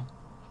chủ đạo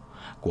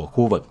của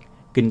khu vực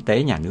kinh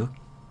tế nhà nước.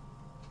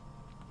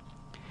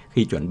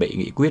 Khi chuẩn bị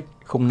nghị quyết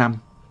 05,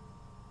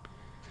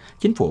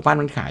 chính phủ Phan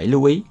Văn Khải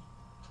lưu ý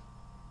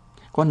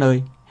có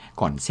nơi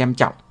còn xem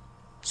trọng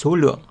số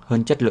lượng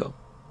hơn chất lượng.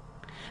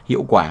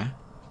 Hiệu quả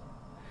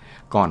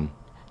còn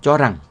cho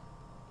rằng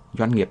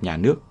doanh nghiệp nhà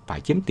nước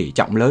phải chiếm tỷ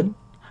trọng lớn,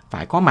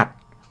 phải có mặt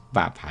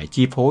và phải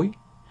chi phối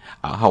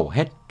ở hầu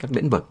hết các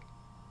lĩnh vực,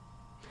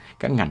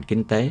 các ngành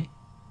kinh tế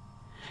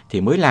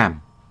thì mới làm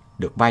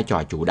được vai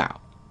trò chủ đạo.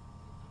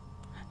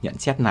 Nhận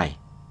xét này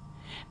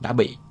đã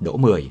bị Đỗ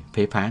Mười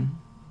phê phán.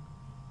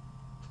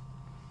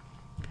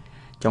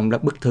 Trong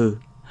bức thư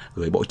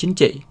gửi Bộ Chính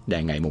trị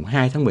để ngày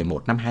 2 tháng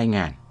 11 năm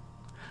 2000,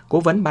 Cố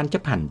vấn Ban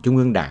chấp hành Trung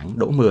ương Đảng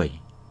Đỗ Mười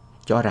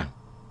cho rằng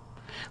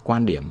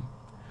quan điểm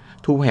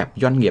thu hẹp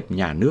doanh nghiệp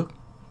nhà nước,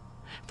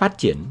 phát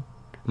triển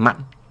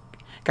mạnh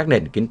các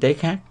nền kinh tế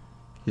khác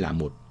là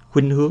một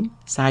khuynh hướng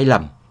sai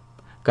lầm,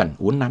 cần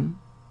uốn nắn.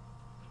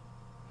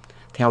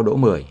 Theo Đỗ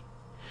Mười,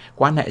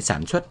 quan hệ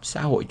sản xuất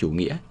xã hội chủ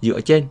nghĩa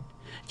dựa trên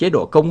chế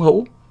độ công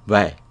hữu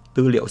về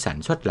tư liệu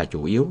sản xuất là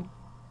chủ yếu,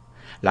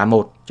 là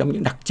một trong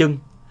những đặc trưng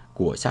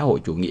của xã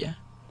hội chủ nghĩa.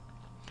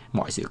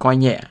 Mọi sự coi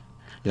nhẹ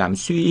làm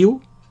suy yếu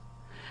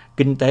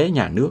kinh tế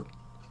nhà nước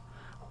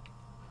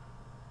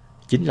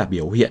chính là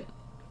biểu hiện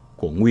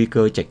của nguy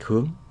cơ chệch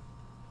hướng.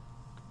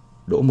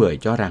 Đỗ Mười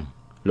cho rằng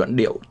luận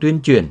điệu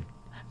tuyên truyền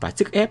và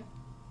sức ép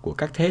của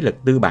các thế lực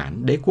tư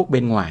bản đế quốc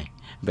bên ngoài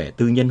về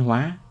tư nhân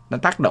hóa đã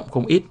tác động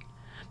không ít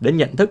đến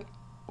nhận thức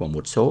của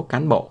một số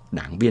cán bộ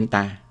đảng viên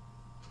ta.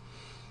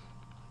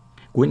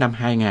 Cuối năm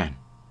 2000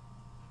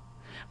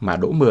 mà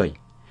Đỗ Mười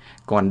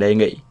còn đề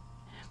nghị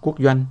quốc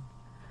doanh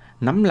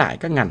nắm lại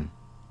các ngành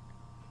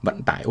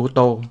vận tải ô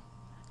tô,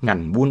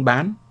 ngành buôn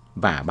bán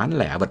và bán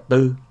lẻ vật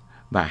tư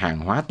và hàng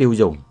hóa tiêu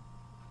dùng.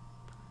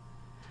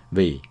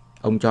 Vì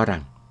ông cho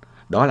rằng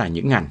đó là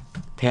những ngành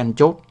then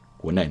chốt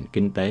của nền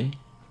kinh tế.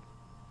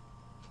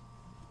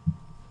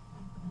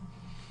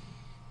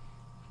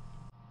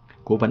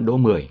 Cố vấn Đỗ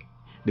Mười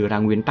đưa ra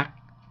nguyên tắc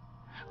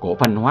cổ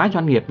phần hóa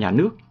doanh nghiệp nhà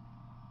nước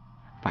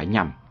phải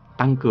nhằm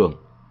tăng cường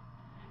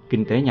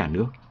kinh tế nhà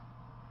nước,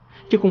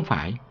 chứ không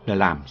phải là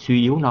làm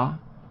suy yếu nó.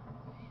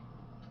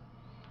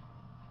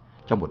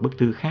 Trong một bức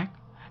thư khác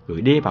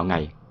gửi đi vào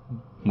ngày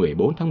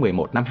 14 tháng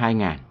 11 năm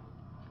 2000,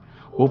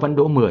 cố vấn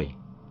Đỗ Mười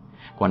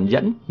còn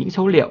dẫn những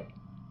số liệu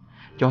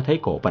cho thấy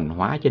cổ phần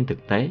hóa trên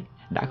thực tế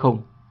đã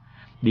không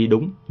đi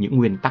đúng những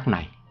nguyên tắc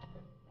này.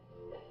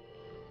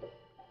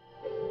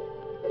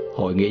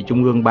 Hội nghị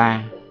Trung ương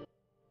 3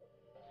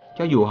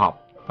 cho dù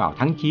họp vào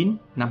tháng 9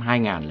 năm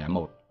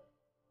 2001,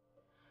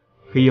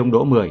 khi ông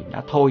Đỗ Mười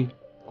đã thôi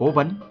cố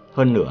vấn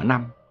hơn nửa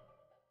năm,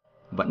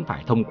 vẫn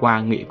phải thông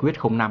qua nghị quyết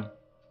 05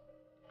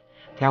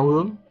 theo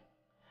hướng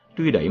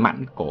tuy đẩy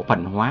mạnh cổ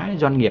phần hóa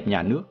doanh nghiệp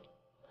nhà nước,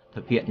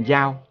 thực hiện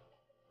giao,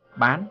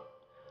 bán,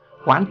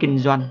 khoán kinh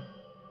doanh,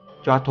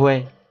 cho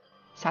thuê,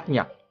 sát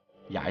nhập,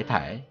 giải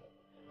thể,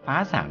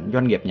 phá sản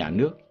doanh nghiệp nhà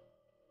nước.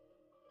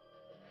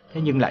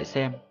 Thế nhưng lại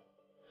xem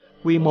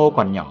quy mô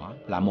còn nhỏ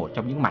là một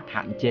trong những mặt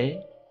hạn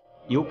chế,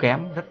 yếu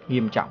kém rất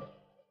nghiêm trọng.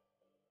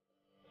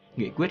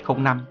 Nghị quyết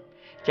 05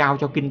 trao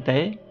cho kinh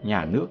tế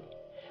nhà nước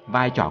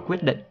vai trò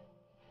quyết định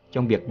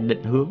trong việc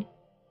định hướng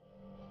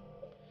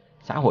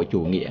xã hội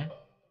chủ nghĩa,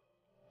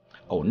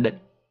 ổn định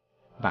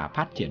và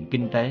phát triển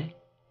kinh tế,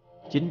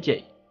 chính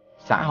trị,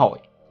 xã hội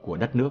của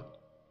đất nước.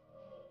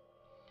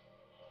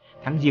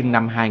 Tháng Giêng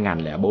năm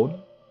 2004,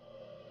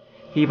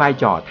 khi vai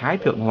trò Thái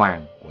Thượng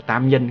Hoàng của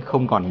Tam Nhân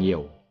không còn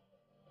nhiều,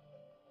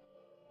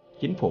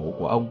 chính phủ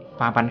của ông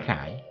Phan Văn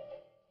Khải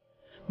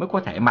mới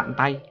có thể mạnh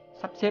tay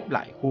sắp xếp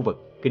lại khu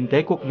vực kinh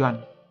tế quốc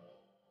doanh.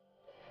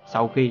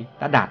 Sau khi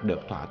đã đạt được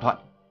thỏa thuận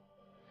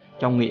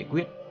trong nghị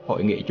quyết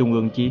Hội nghị Trung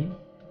ương 9,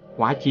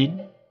 khóa 9,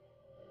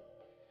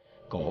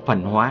 cổ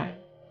phần hóa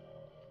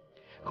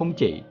không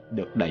chỉ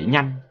được đẩy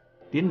nhanh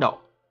tiến độ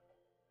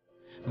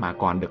mà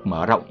còn được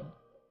mở rộng,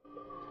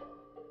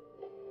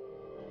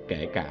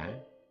 kể cả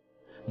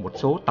một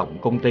số tổng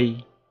công ty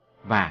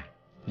và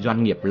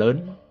doanh nghiệp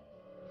lớn.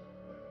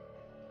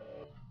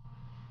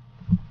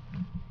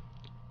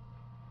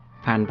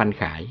 Phan Văn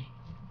Khải.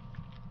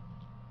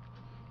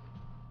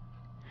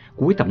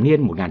 Cuối thập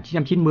niên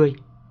 1990,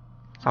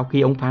 sau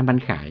khi ông Phan Văn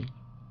Khải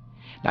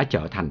đã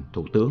trở thành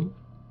thủ tướng,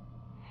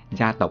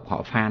 gia tộc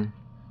họ Phan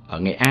ở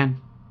Nghệ An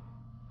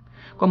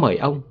có mời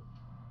ông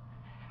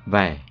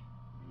về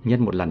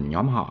nhân một lần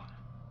nhóm họ.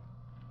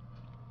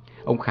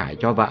 Ông Khải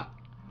cho vợ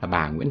là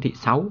bà Nguyễn Thị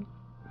Sáu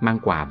mang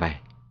quà về.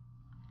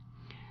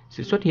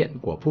 Sự xuất hiện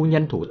của phu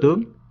nhân thủ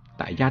tướng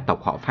tại gia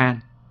tộc họ Phan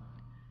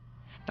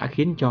đã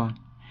khiến cho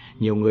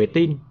nhiều người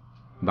tin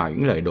vào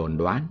những lời đồn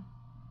đoán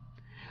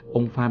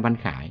ông Phan Văn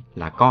Khải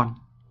là con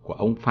của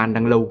ông Phan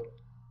Đăng Lưu,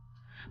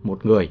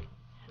 một người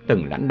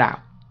từng lãnh đạo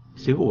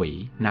xứ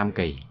ủy Nam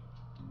Kỳ.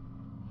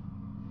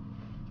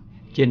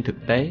 Trên thực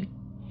tế,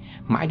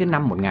 mãi đến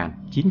năm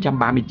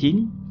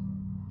 1939,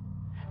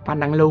 Phan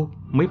Đăng Lưu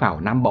mới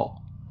vào Nam Bộ,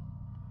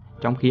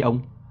 trong khi ông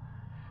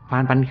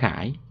Phan Văn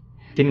Khải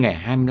sinh ngày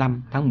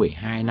 25 tháng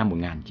 12 năm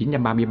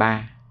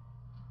 1933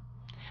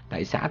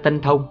 tại xã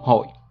Tân Thông,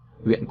 Hội,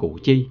 huyện Củ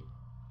Chi.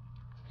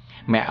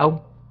 Mẹ ông,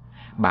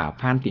 bà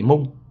Phan Thị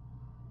Mung,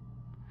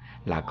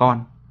 là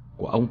con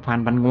của ông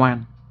Phan Văn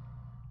Ngoan,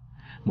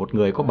 một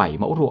người có 7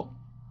 mẫu ruộng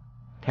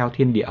theo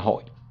thiên địa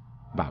hội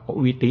và có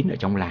uy tín ở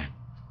trong làng.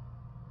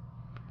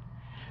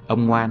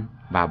 Ông Ngoan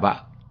và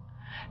vợ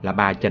là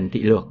bà Trần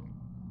Thị Lược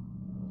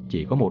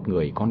chỉ có một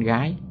người con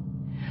gái,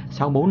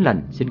 sau 4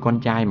 lần sinh con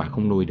trai mà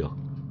không nuôi được.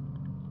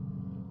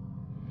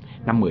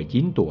 Năm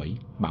 19 tuổi,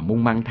 bà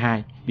Mung mang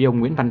thai với ông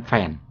Nguyễn Văn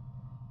Phèn,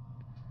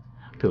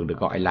 thường được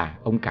gọi là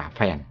ông Cả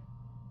Phèn,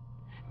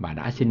 và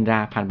đã sinh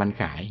ra Phan Văn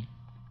Khải.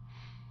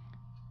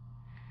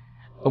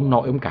 Ông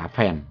nội ông Cả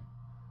Phèn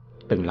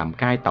từng làm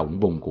cai tổng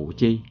vùng Củ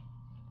Chi.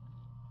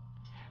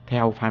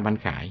 Theo Phan Văn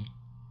Khải,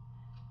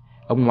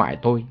 ông ngoại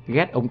tôi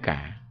ghét ông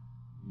Cả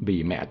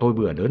vì mẹ tôi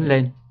vừa lớn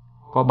lên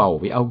có bầu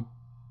với ông,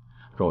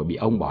 rồi bị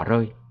ông bỏ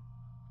rơi.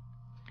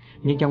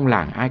 Nhưng trong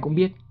làng ai cũng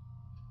biết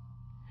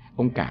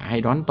ông Cả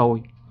hay đón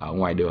tôi ở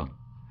ngoài đường,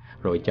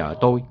 rồi chở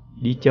tôi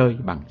đi chơi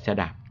bằng xe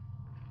đạp.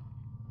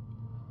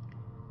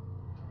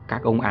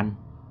 Các ông anh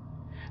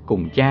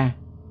cùng cha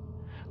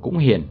cũng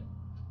hiền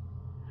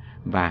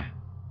và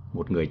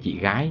một người chị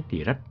gái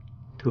thì rất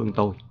thương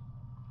tôi.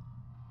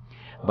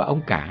 Và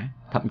ông cả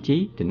thậm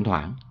chí thỉnh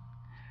thoảng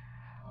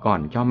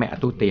còn cho mẹ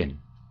tôi tiền.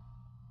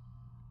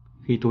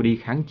 Khi tôi đi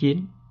kháng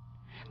chiến,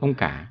 ông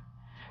cả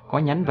có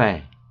nhắn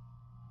về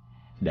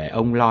để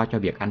ông lo cho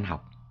việc ăn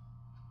học.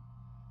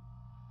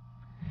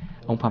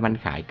 Ông Phan Văn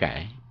Khải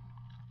kể,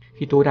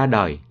 khi tôi ra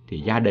đời thì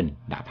gia đình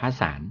đã phá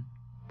sản,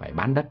 phải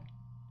bán đất.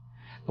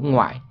 Ông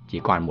ngoại chỉ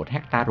còn 1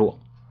 hecta ruộng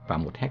và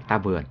 1 hecta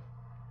vườn.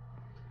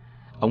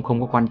 Ông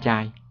không có con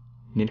trai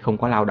nên không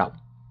có lao động.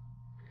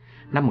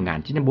 Năm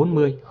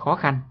 1940 khó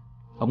khăn,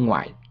 ông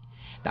ngoại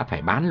đã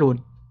phải bán luôn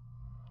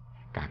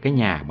cả cái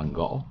nhà bằng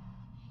gỗ.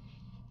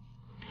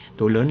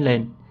 Tôi lớn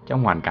lên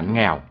trong hoàn cảnh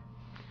nghèo,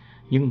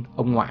 nhưng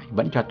ông ngoại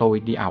vẫn cho tôi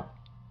đi học.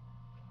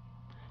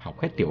 Học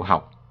hết tiểu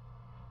học,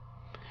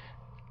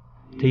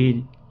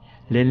 thi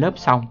lên lớp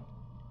xong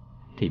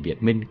thì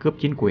Việt Minh cướp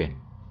chính quyền.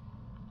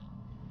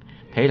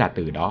 Thế là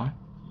từ đó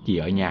chỉ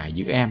ở nhà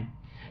giữ em,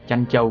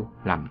 chăn trâu,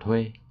 làm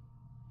thuê.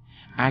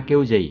 Ai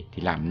kêu gì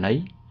thì làm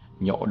nấy,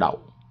 nhổ đậu,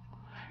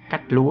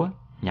 cắt lúa,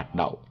 nhặt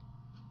đậu.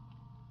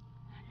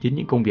 Chính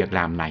những công việc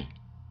làm này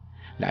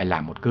lại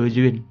là một cơ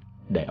duyên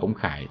để ông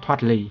Khải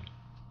thoát ly.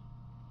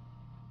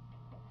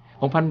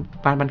 Ông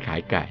Phan Văn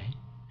Khải kể,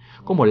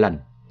 có một lần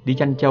đi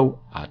chăn trâu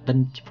ở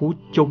Tân Phú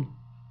Trung,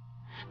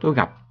 tôi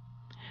gặp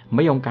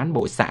mấy ông cán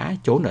bộ xã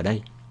trốn ở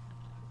đây.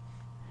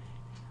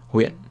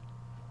 Huyện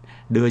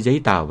đưa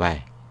giấy tờ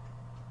về,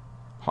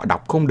 họ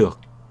đọc không được,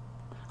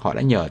 họ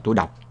đã nhờ tôi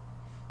đọc,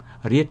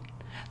 riết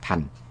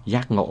thành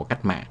giác ngộ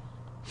cách mạng.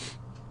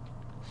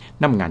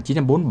 Năm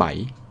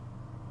 1947,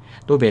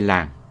 tôi về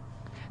làng,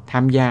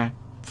 tham gia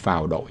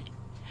vào đội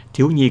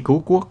thiếu nhi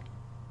cứu quốc,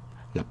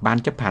 lập ban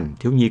chấp hành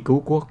thiếu nhi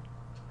cứu quốc,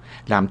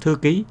 làm thư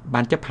ký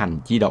ban chấp hành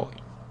chi đội.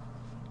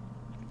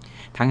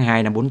 Tháng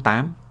 2 năm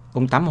 48,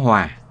 ông Tám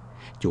Hòa,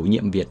 chủ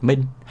nhiệm Việt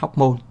Minh, Hóc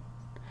Môn,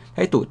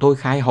 thấy tụi tôi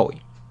khai hội.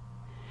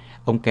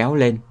 Ông kéo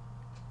lên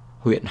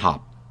huyện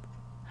họp,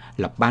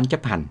 lập ban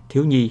chấp hành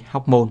thiếu nhi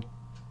Hóc Môn.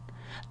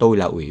 Tôi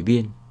là ủy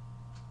viên.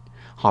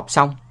 Họp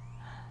xong,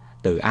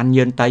 từ An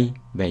Nhơn Tây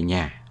về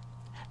nhà,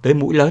 tới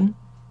Mũi Lớn,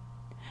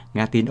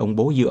 nghe tin ông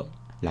bố Dượng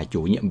là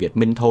chủ nhiệm Việt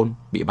Minh thôn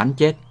bị bắn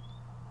chết.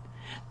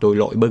 Tôi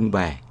lội bưng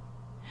về,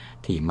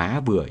 thì má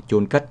vừa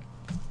chôn cất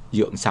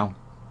Dượng xong.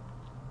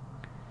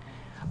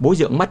 Bố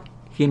Dượng mất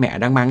khi mẹ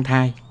đang mang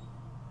thai.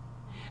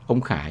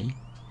 Ông Khải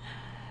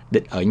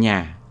định ở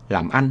nhà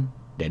làm ăn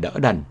để đỡ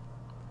đần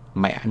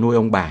mẹ nuôi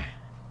ông bà.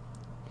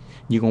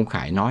 Nhưng ông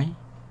Khải nói,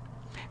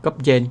 cấp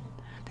trên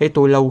thấy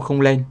tôi lâu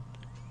không lên,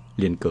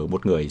 liền cử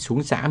một người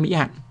xuống xã Mỹ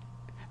Hạnh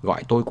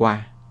gọi tôi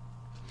qua.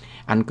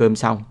 Ăn cơm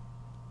xong,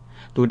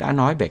 tôi đã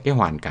nói về cái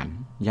hoàn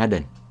cảnh gia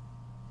đình.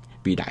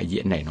 Vị đại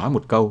diện này nói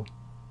một câu,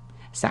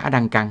 xã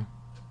đang căng,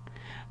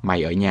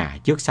 mày ở nhà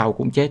trước sau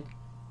cũng chết.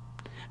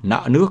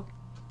 Nợ nước,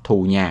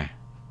 thù nhà,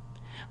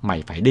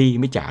 mày phải đi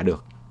mới trả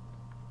được.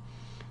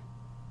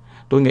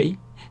 Tôi nghĩ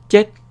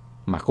chết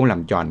mà không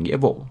làm tròn nghĩa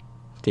vụ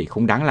thì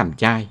không đáng làm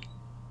trai,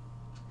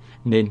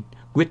 nên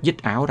quyết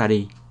dứt áo ra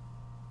đi.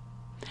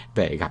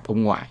 Về gặp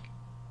ông ngoại,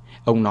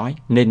 ông nói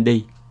nên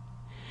đi.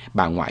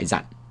 Bà ngoại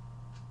dặn,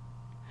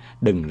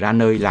 đừng ra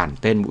nơi làn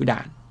tên mũi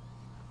đạn.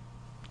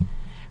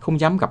 Không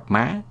dám gặp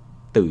má,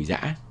 từ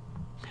giã.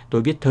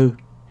 Tôi viết thư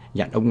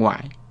dặn ông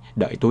ngoại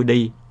đợi tôi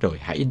đi rồi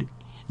hãy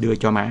đưa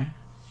cho má.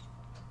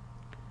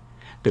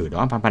 Từ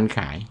đó Phan Văn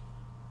Khải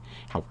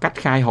học cách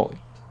khai hội,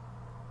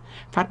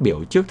 phát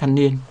biểu trước thanh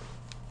niên.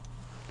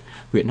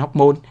 Huyện Hóc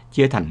Môn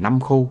chia thành 5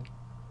 khu.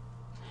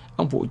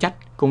 Ông phụ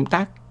trách công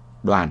tác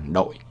đoàn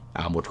đội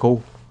ở một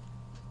khu.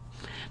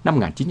 Năm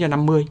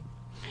 1950,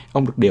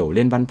 ông được điều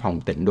lên văn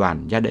phòng tỉnh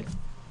đoàn Gia Định.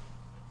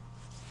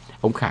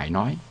 Ông Khải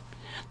nói,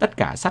 tất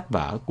cả sách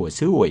vở của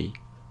xứ ủy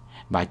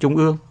và trung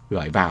ương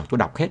gửi vào tôi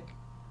đọc hết.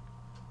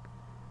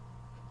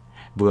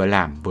 Vừa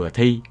làm vừa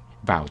thi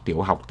vào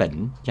tiểu học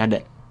tỉnh Gia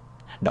Định,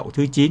 đậu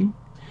thứ 9,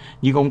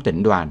 nhưng ông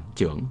tỉnh đoàn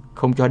trưởng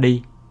không cho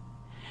đi,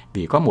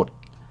 vì có một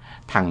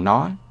thằng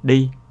nó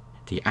đi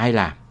thì ai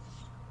làm.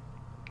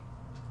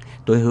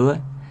 Tôi hứa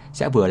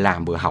sẽ vừa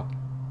làm vừa học.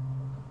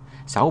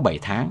 6-7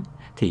 tháng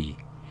thì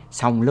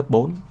xong lớp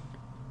 4.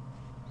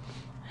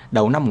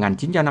 Đầu năm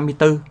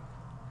 1954,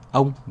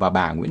 ông và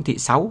bà Nguyễn Thị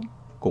Sáu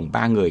cùng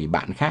 3 người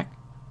bạn khác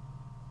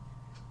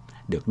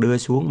được đưa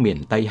xuống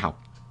miền Tây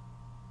học.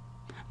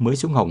 Mới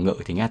xuống Hồng Ngự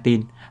thì nghe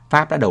tin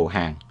Pháp đã đầu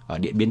hàng ở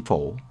Điện Biên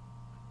Phủ.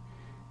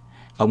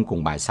 Ông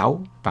cùng bà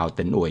Sáu vào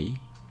tỉnh ủy.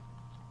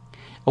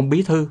 Ông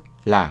bí thư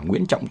là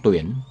Nguyễn Trọng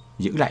Tuyển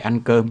giữ lại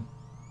ăn cơm.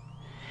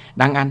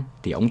 Đang ăn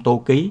thì ông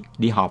Tô Ký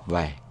đi họp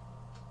về.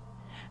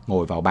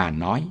 Ngồi vào bàn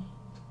nói,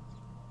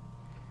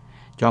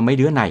 cho mấy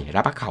đứa này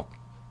ra Bắc học.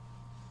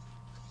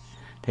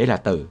 Thế là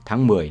từ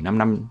tháng 10 năm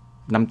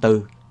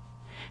 54,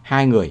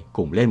 2 người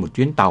cùng lên một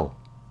chuyến tàu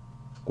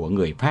của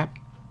người Pháp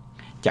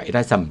chạy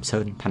ra Sầm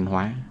Sơn, Thanh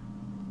Hóa.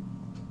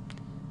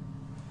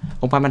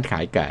 Ông Phan Văn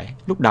Khải kể,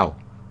 lúc đầu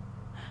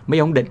mấy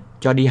ông định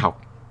cho đi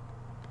học,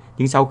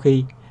 nhưng sau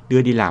khi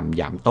đưa đi làm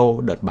giảm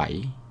tô đợt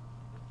 7,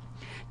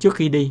 trước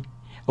khi đi,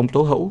 ông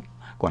Tố Hữu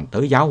còn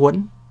tới giáo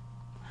huấn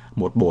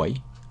một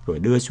buổi rồi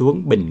đưa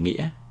xuống Bình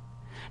Nghĩa,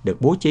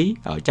 được bố trí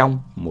ở trong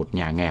một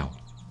nhà nghèo.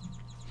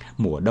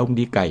 Mùa đông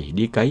đi cày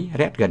đi cấy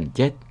rét gần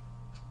chết.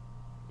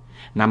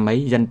 Năm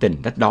ấy dân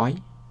tình rất đói.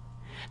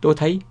 Tôi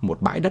thấy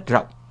một bãi đất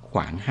rộng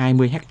khoảng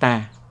 20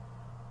 hecta,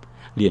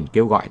 liền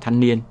kêu gọi thanh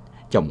niên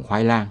trồng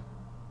khoai lang.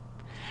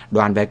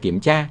 Đoàn về kiểm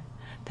tra,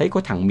 thấy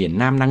có thằng miền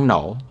Nam năng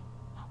nổ,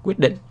 quyết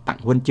định tặng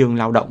huân chương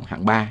lao động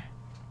hạng 3.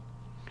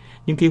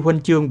 Nhưng khi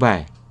huân chương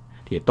về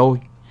thì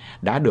tôi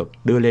đã được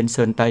đưa lên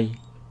Sơn Tây,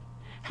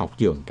 học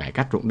trường cải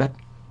cách ruộng đất.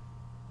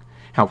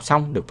 Học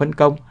xong được phân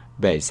công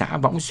về xã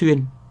Võng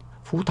Xuyên,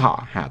 Phú Thọ,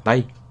 Hà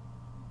Tây.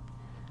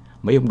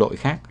 Mấy ông đội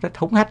khác rất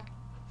hống hách.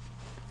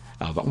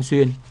 Ở Võng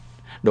Xuyên,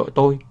 đội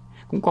tôi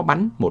cũng có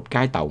bắn một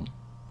cai tổng,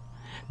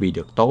 vì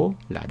được tố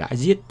là đã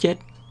giết chết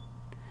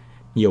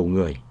nhiều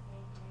người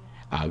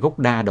ở gốc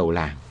đa đầu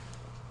làng.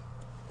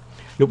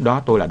 Lúc đó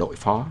tôi là đội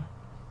phó.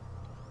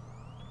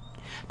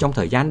 Trong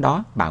thời gian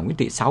đó, bà Nguyễn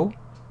Thị Sáu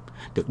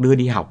được đưa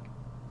đi học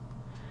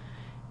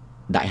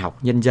Đại học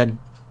Nhân dân,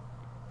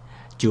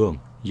 trường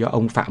do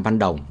ông Phạm Văn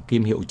Đồng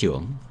kiêm hiệu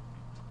trưởng.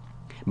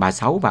 Bà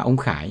Sáu và ông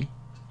Khải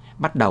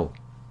bắt đầu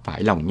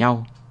phải lòng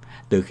nhau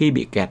từ khi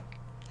bị kẹt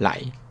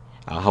lại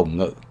ở Hồng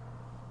Ngự.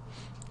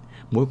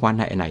 Mối quan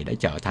hệ này đã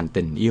trở thành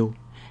tình yêu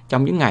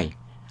trong những ngày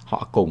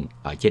họ cùng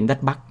ở trên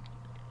đất Bắc.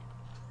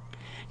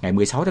 Ngày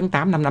 16 tháng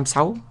 8 năm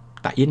 56,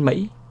 tại Yên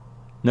Mỹ,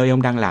 nơi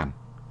ông đang làm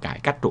cải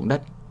cách ruộng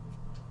đất,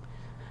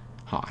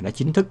 họ đã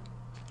chính thức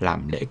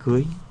làm lễ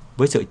cưới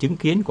với sự chứng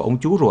kiến của ông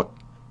chú ruột,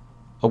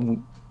 ông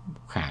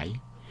Khải,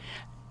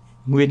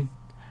 nguyên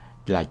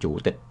là chủ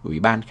tịch Ủy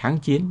ban kháng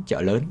chiến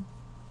chợ lớn,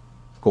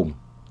 cùng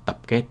tập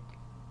kết.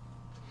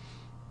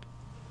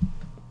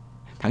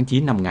 Tháng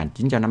 9 năm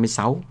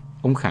 1956,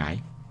 ông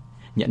Khải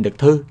nhận được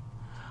thư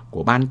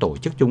của Ban Tổ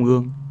chức Trung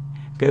ương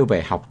kêu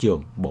về học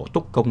trường Bổ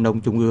túc Công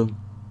nông Trung ương,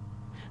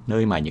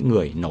 nơi mà những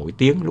người nổi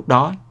tiếng lúc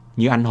đó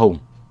như anh Hùng,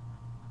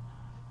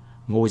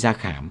 Ngô Gia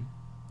Khảm,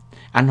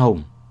 anh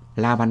Hùng,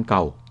 La Văn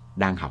Cầu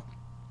đang học.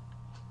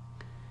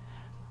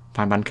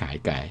 Phan Văn Khải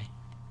kể,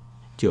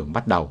 trường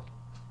bắt đầu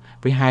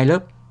với 2 lớp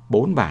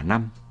 4 và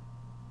 5.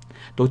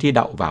 Tôi thi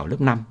đậu vào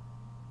lớp 5.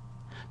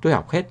 Tôi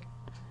học hết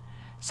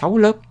 6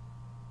 lớp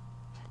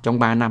trong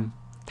 3 năm,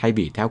 thay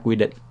vì theo quy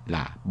định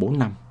là 4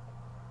 năm.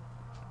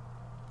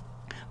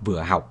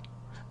 Vừa học,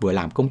 vừa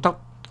làm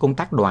công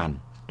tác đoàn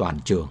toàn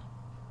trường.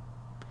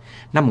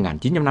 Năm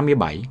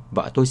 1957,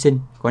 vợ tôi sinh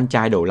con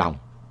trai đầu lòng.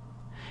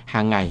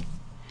 Hàng ngày,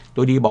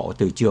 tôi đi bộ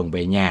từ trường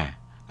về nhà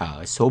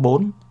ở số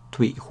 4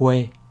 Thụy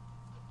Khuê.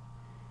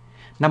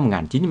 Năm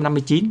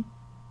 1959,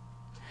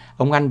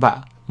 ông anh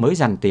vợ mới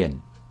dành tiền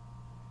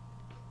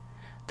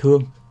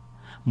thương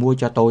mua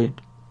cho tôi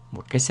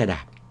một cái xe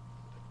đạp.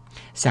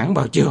 Sáng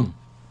vào trường,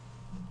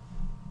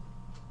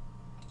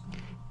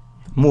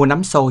 mua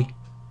nắm xôi,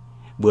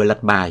 vừa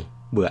lật bài,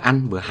 vừa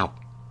ăn, vừa học.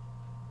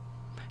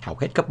 Học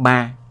hết cấp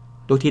 3,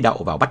 tôi thi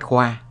đậu vào Bách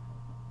Khoa,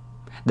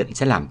 định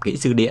sẽ làm kỹ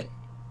sư điện.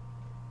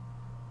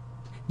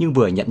 Nhưng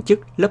vừa nhận chức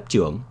lớp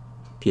trưởng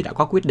thì đã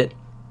có quyết định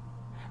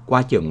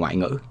qua trường ngoại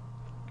ngữ.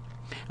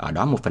 Ở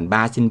đó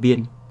 1/3 sinh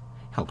viên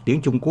học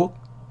tiếng Trung Quốc,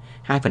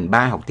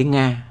 2/3 học tiếng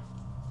Nga.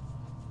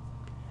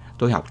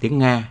 Tôi học tiếng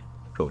Nga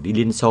rồi đi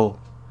Liên Xô,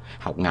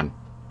 học ngành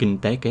kinh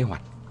tế kế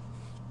hoạch.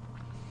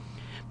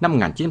 Năm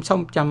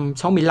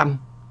 1965,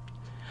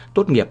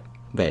 tốt nghiệp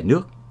về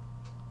nước.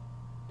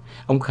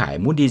 Ông Khải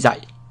muốn đi dạy,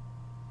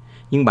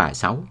 nhưng bà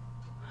Sáu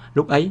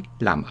lúc ấy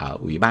làm ở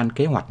Ủy ban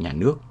Kế hoạch Nhà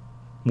nước,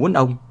 muốn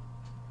ông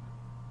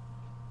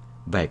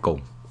về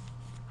cùng.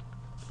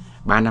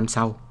 3 năm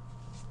sau,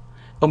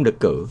 ông được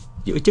cử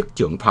giữ chức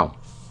trưởng phòng.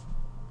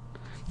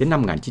 Đến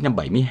năm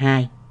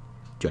 1972,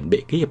 chuẩn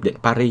bị ký hiệp định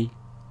Paris,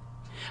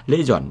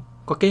 Lê Duẩn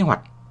có kế hoạch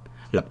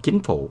lập chính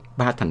phủ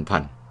 3 thành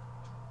phần.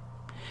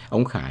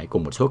 Ông Khải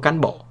cùng một số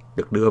cán bộ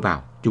được đưa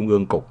vào Trung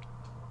ương Cục.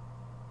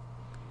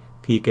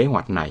 Khi kế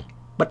hoạch này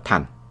bất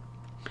thành,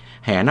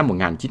 hè năm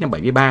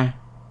 1973,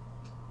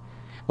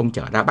 ông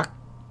trở ra Bắc,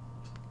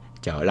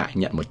 trở lại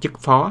nhận một chức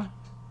phó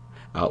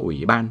ở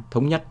Ủy ban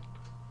Thống nhất.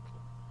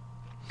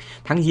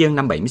 Tháng Giêng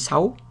năm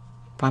 76,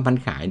 Phan Văn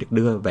Khải được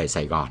đưa về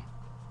Sài Gòn.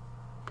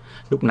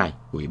 Lúc này,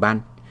 Ủy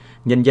ban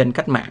Nhân dân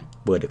Cách mạng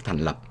vừa được thành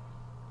lập.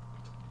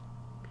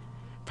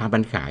 Phan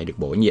Văn Khải được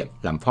bổ nhiệm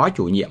làm phó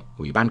chủ nhiệm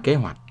Ủy ban Kế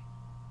hoạch.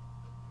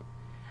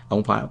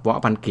 Ông Võ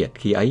Văn Kiệt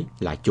khi ấy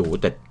là chủ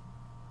tịch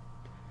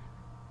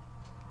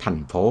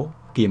thành phố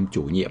kiêm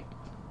chủ nhiệm.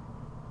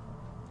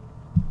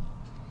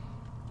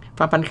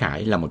 Phan Văn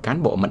Khải là một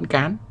cán bộ mẫn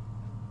cán.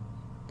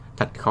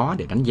 Thật khó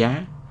để đánh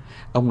giá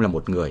ông là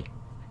một người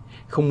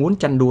không muốn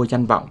tranh đua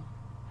tranh vọng,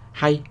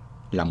 hay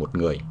là một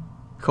người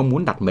không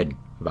muốn đặt mình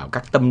vào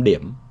các tâm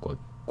điểm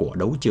của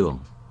đấu trường.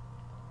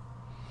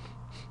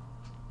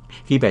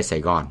 Khi về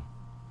Sài Gòn,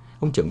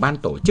 ông trưởng ban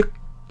tổ chức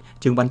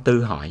Trương Văn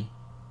Tư hỏi: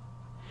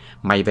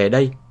 "Mày về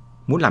đây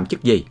muốn làm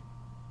chức gì?"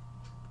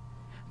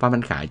 Phan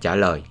Văn Khải trả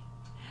lời: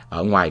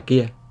 "Ở ngoài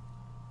kia,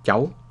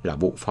 cháu là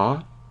vụ phó.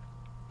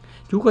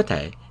 Chú có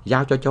thể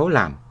giao cho cháu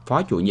làm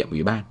phó chủ nhiệm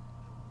ủy ban.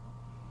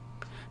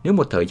 Nếu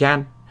một thời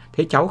gian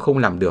thấy cháu không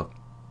làm được,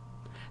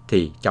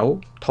 thì cháu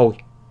thôi."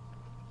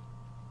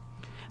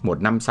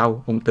 1 năm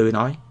sau, ông Tư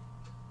nói,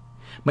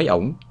 mấy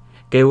ổng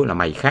kêu là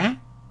mày khá.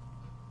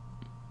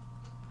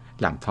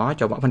 Làm phó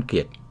cho Võ Văn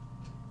Kiệt,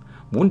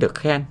 muốn được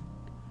khen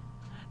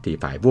thì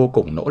phải vô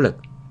cùng nỗ lực.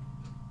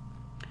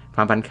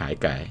 Phan Văn Khải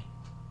kể,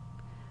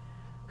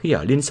 khi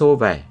ở Liên Xô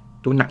về,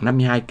 tôi nặng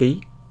 52 kg.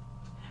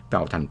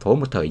 Vào thành phố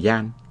một thời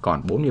gian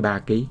còn 43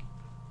 kg.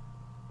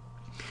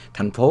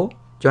 Thành phố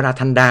cho ra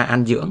Thanh Đa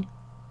an dưỡng,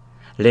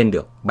 lên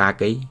được 3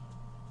 kg.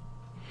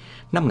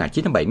 Năm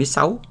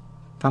 1976,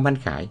 Phan Văn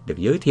Khải được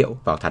giới thiệu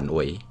vào thành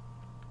ủy,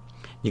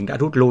 nhưng đã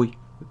rút lui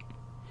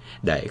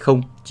để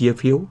không chia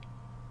phiếu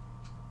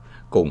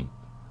cùng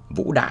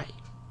Vũ Đại,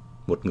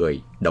 một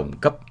người đồng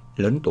cấp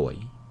lớn tuổi.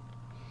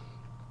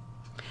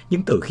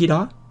 Nhưng từ khi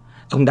đó,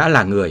 ông đã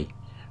là người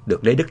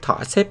được Lê Đức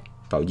Thọ xếp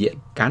vào diện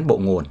cán bộ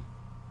nguồn.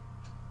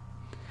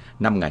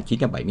 Năm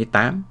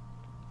 1978,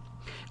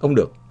 ông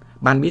được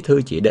Ban Bí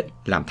thư chỉ định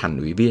làm thành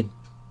ủy viên.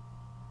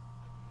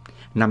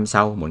 Năm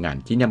sau,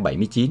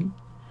 1979,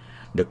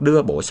 được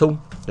đưa bổ sung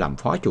làm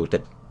phó chủ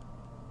tịch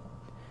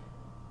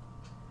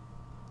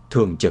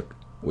thường trực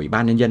Ủy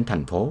ban Nhân dân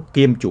thành phố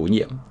kiêm chủ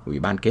nhiệm Ủy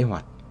ban Kế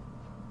hoạch.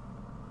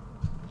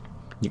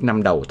 Những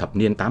năm đầu thập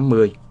niên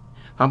 80,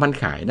 Phan Văn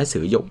Khải đã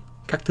sử dụng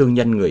các thương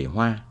nhân người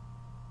Hoa,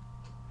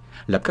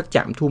 lập các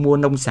trạm thu mua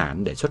nông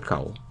sản để xuất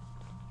khẩu.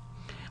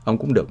 Ông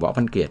cũng được Võ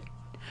Văn Kiệt,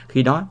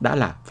 khi đó đã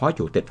là phó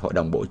chủ tịch Hội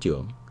đồng Bộ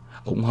trưởng,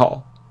 ủng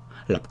hộ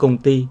lập công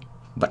ty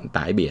vận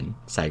tải biển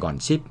Sài Gòn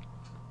Ship.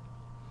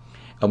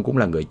 Ông cũng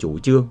là người chủ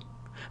trương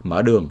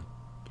mở đường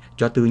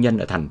cho tư nhân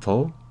ở thành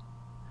phố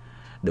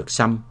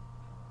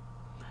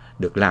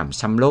được làm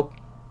xăm lốp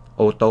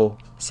ô tô,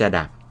 xe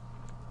đạp.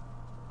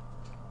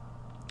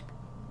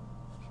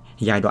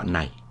 Giai đoạn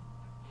này,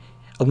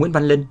 ông Nguyễn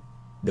Văn Linh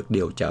được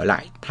điều trở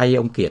lại thay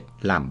ông Kiệt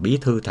làm bí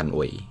thư thành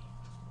ủy.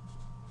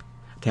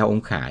 Theo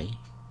ông Khải,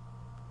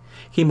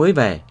 khi mới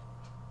về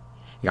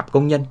gặp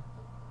công nhân,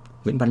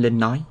 Nguyễn Văn Linh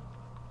nói,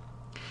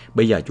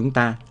 bây giờ chúng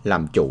ta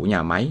làm chủ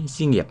nhà máy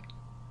xí nghiệp.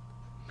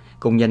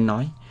 Công nhân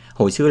nói,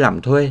 hồi xưa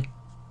làm thuê,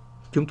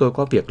 chúng tôi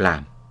có việc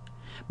làm.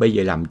 Bây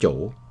giờ làm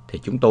chủ thì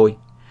chúng tôi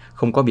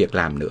không có việc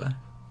làm nữa.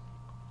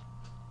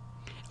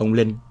 Ông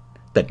Linh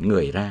tỉnh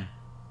người ra.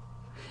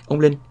 Ông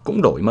Linh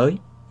cũng đổi mới,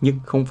 nhưng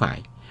không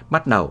phải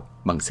bắt đầu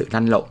bằng sự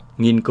lăn lộn,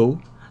 nghiên cứu,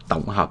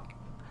 tổng hợp,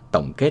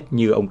 tổng kết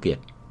như ông Kiệt.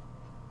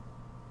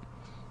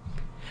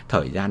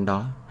 Thời gian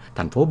đó,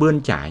 thành phố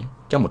bươn trải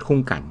trong một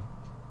khung cảnh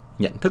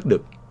nhận thức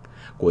được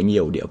của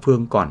nhiều địa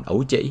phương còn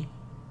ấu trĩ.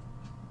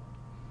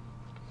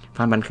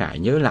 Phan Văn Khải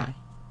nhớ lại,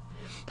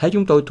 thấy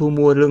chúng tôi thu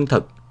mua lương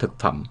thực, thực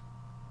phẩm,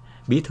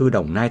 bí thư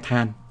Đồng Nai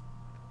than.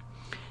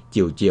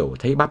 Chiều chiều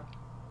thấy bắp,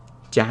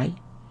 trái,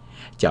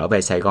 trở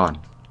về Sài Gòn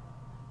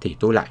thì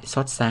tôi lại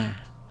xót xa.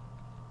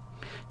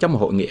 Trong một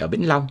hội nghị ở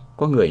Vĩnh Long,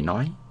 có người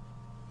nói,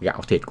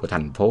 gạo thịt của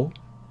thành phố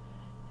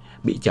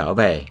bị trở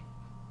về,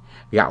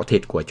 gạo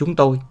thịt của chúng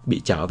tôi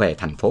bị trở về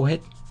thành phố hết.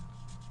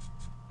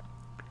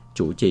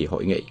 Chủ trì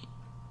hội nghị,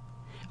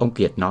 ông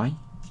Kiệt nói,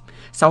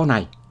 sau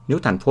này nếu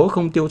thành phố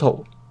không tiêu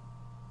thụ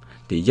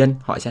thì dân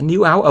họ sẽ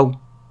níu áo ông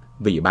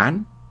vì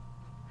bán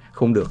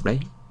không được đấy.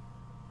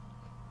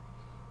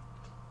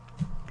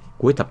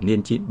 Cuối thập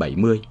niên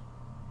 70,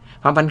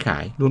 Phan Văn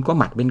Khải luôn có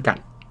mặt bên cạnh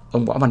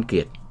ông Võ Văn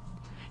Kiệt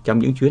trong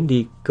những chuyến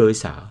đi cơ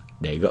sở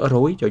để gỡ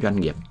rối cho doanh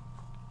nghiệp.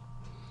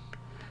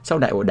 Sau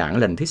Đại hội Đảng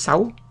lần thứ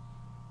 6,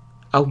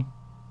 ông,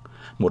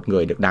 một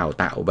người được đào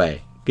tạo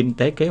về kinh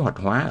tế kế hoạch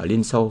hóa ở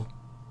Liên Xô,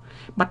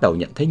 bắt đầu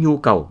nhận thấy nhu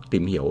cầu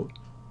tìm hiểu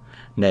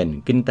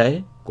nền kinh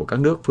tế của các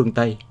nước phương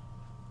Tây.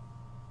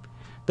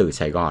 Từ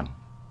Sài Gòn,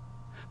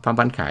 Phan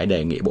Văn Khải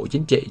đề nghị Bộ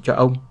Chính trị cho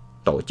ông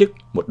tổ chức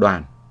một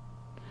đoàn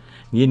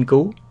nghiên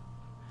cứu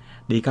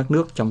đi các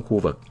nước trong khu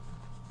vực.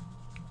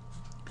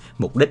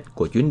 Mục đích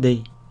của chuyến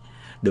đi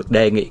được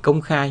đề nghị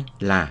công khai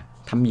là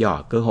thăm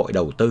dò cơ hội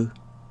đầu tư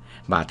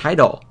và thái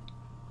độ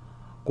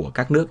của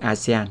các nước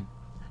ASEAN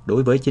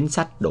đối với chính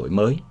sách đổi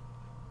mới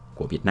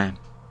của Việt Nam.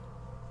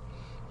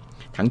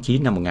 Tháng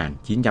 9 năm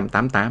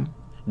 1988,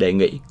 đề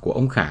nghị của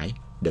ông Khải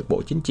được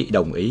Bộ Chính trị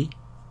đồng ý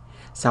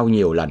sau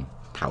nhiều lần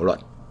thảo luận.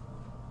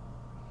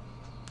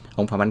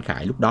 Ông Phan Văn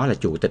Khải lúc đó là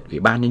Chủ tịch Ủy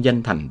ban Nhân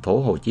dân thành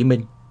phố Hồ Chí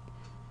Minh,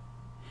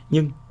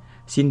 nhưng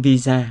xin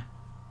visa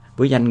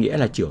với danh nghĩa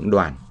là trưởng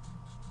đoàn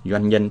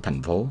doanh nhân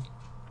thành phố.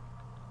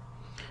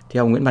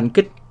 Theo Nguyễn Văn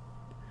Kích,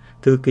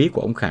 thư ký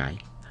của ông Khải,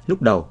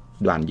 lúc đầu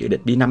đoàn dự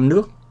định đi 5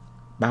 nước,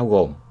 bao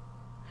gồm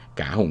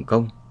cả Hồng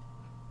Kông.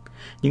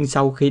 Nhưng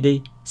sau khi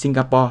đi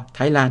Singapore,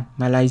 Thái Lan,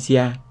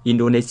 Malaysia,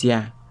 Indonesia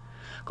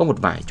có một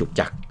vài trục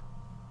trặc,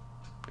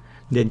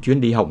 nên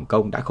chuyến đi Hồng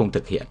Kông đã không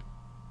thực hiện.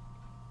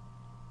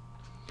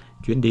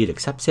 Chuyến đi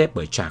được sắp xếp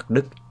bởi Trạc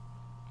Đức.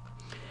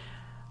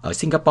 Ở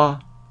Singapore,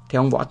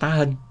 theo ông Võ Tá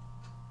Hân,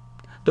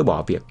 tôi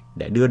bỏ việc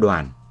để đưa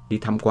đoàn đi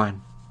tham quan.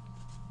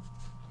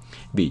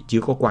 Vì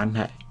chưa có quan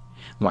hệ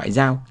ngoại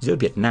giao giữa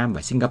Việt Nam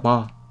và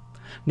Singapore,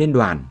 nên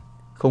đoàn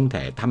không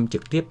thể thăm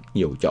trực tiếp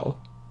nhiều chỗ.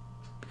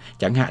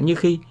 Chẳng hạn như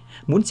khi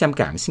muốn xem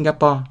cảng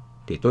Singapore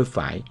thì tôi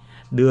phải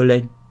đưa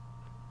lên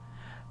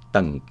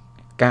tầng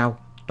cao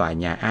tòa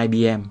nhà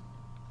IBM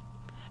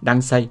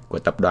đang xây của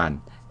tập đoàn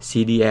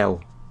CDL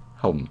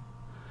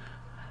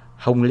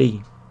Hồng Ly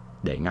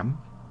để ngắm.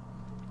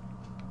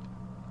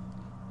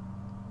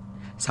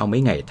 Sau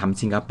mấy ngày thăm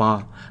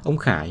Singapore, ông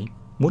Khải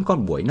muốn có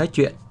một buổi nói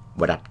chuyện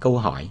và đặt câu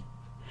hỏi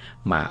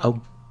mà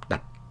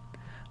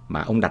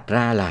ông đặt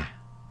ra là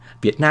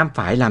Việt Nam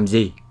phải làm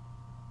gì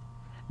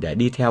để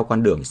đi theo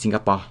con đường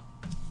Singapore.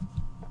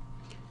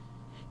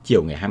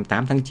 Chiều ngày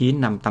 28 tháng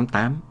 9 năm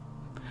 88,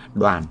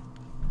 đoàn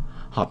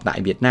họp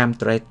tại Việt Nam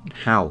Trade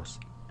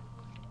House.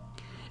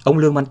 Ông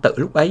Lương Văn Tự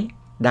lúc ấy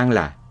đang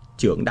là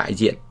trưởng đại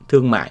diện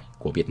thương mại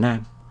của Việt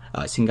Nam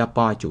ở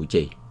Singapore chủ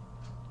trì.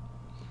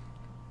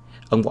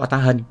 Ông Võ Tá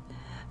Hân,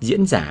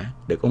 diễn giả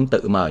được ông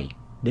Tự mời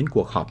đến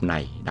cuộc họp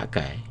này đã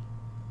kể.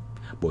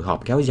 Buổi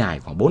họp kéo dài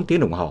khoảng 4 tiếng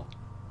đồng hồ.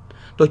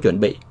 Tôi chuẩn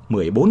bị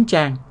 14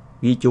 trang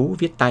ghi chú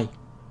viết tay,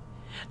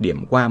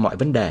 điểm qua mọi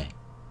vấn đề,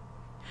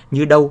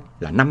 như đâu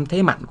là 5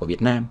 thế mạnh của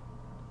Việt Nam,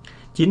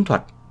 chiến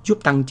thuật giúp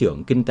tăng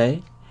trưởng kinh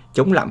tế,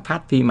 chống lạm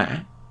phát phi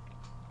mã,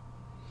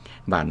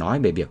 và nói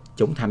về việc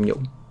chống tham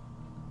nhũng.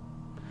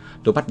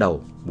 Tôi bắt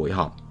đầu buổi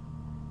họp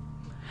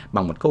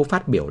bằng một câu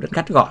phát biểu rất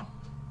ngắn gọn.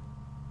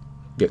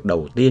 Việc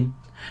đầu tiên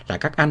là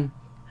các anh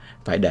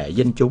phải để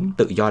dân chúng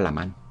tự do làm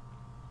ăn.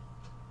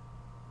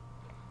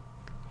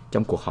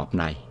 Trong cuộc họp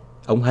này,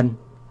 ông Hân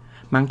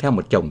mang theo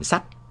một chồng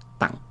sách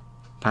tặng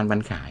Phan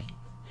Văn Khải,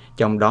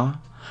 trong đó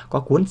có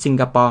cuốn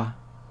Singapore,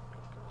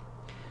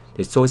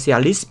 The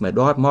Socialist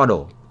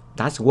Model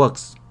That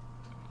Works.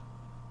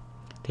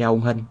 Theo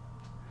ông Hân,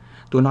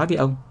 tôi nói với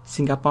ông,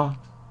 Singapore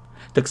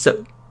thực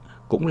sự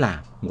cũng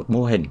là một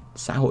mô hình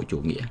xã hội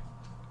chủ nghĩa.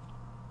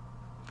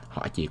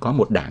 Họ chỉ có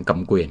một đảng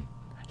cầm quyền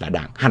là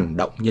đảng Hành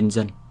động Nhân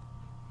dân.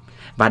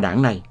 Và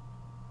đảng này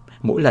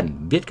mỗi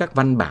lần viết các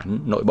văn bản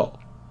nội bộ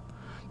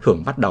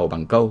thường bắt đầu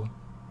bằng câu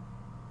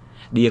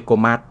Dear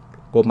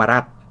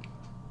Comrade,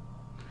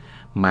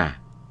 mà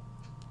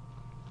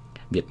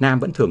Việt Nam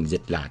vẫn thường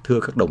dịch là thưa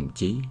các đồng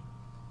chí.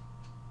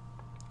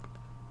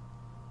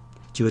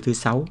 Trưa thứ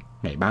Sáu,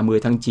 ngày 30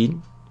 tháng 9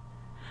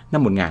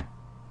 năm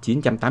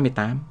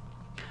 1988,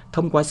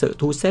 thông qua sự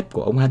thu xếp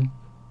của ông Hân,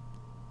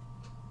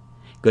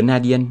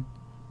 Canadian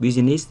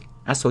Business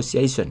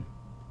Association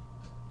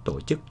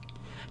tổ chức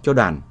cho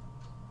đoàn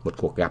một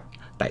cuộc gặp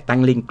tại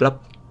Tanglin Club,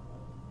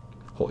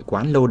 hội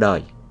quán lâu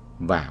đời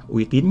và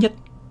uy tín nhất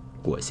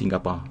của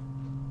Singapore.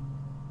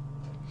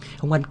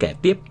 Ông Hân kể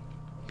tiếp,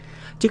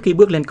 trước khi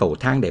bước lên cầu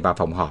thang để vào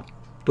phòng họp,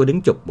 tôi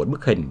đứng chụp một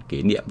bức hình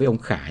kỷ niệm với ông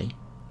Khải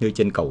nơi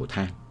trên cầu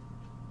thang.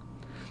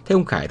 Thấy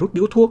ông Khải rút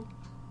điếu thuốc,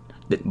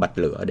 định bật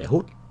lửa để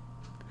hút,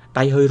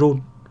 tay hơi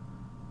run.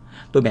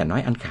 Tôi bèn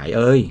nói, anh Khải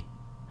ơi,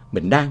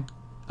 mình đang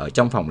ở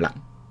trong phòng lạnh,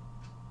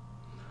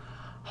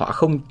 họ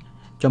không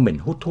cho mình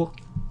hút thuốc.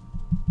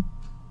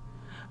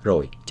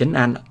 Rồi trấn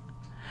an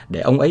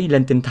để ông ấy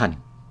lên tinh thần.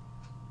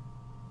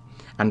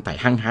 Anh phải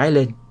hăng hái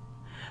lên,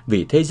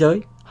 vì thế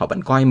giới họ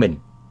vẫn coi mình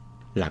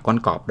là con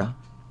cọp đó.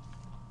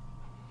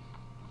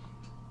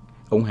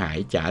 Ông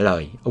Khải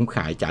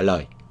trả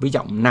lời với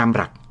giọng nam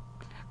rặc,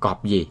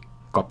 cọp gì,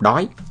 cọp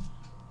đói.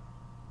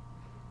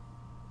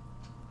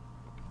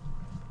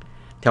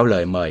 Theo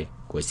lời mời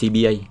của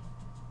CBA,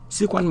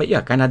 Sứ quán Mỹ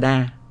ở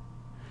Canada,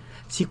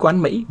 Sứ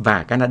quán Mỹ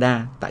và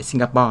Canada tại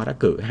Singapore đã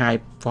cử 2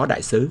 phó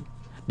đại sứ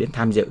đến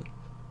tham dự.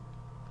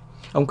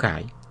 Ông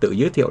Khải tự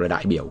giới thiệu là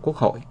đại biểu Quốc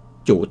hội,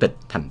 chủ tịch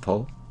thành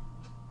phố.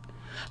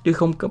 Tuy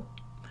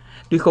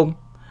không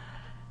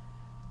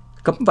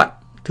cấm vận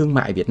thương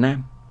mại Việt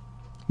Nam,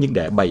 nhưng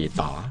để bày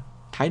tỏ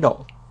thái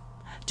độ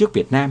trước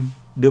Việt Nam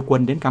đưa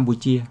quân đến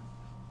Campuchia,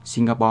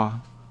 Singapore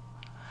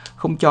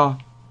không cho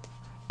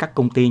các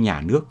công ty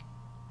nhà nước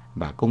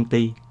và công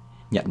ty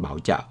nhận bảo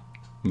trợ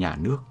nhà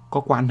nước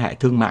có quan hệ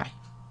thương mại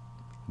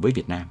với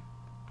Việt Nam.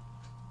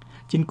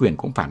 Chính quyền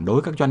cũng phản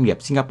đối các doanh nghiệp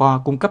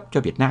Singapore cung cấp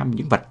cho Việt Nam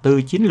những vật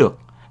tư chiến lược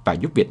và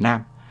giúp Việt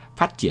Nam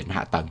phát triển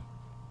hạ tầng.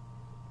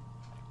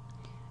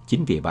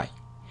 Chính vì vậy,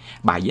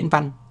 bài diễn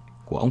văn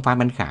của ông Phan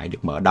Văn Khải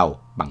được mở đầu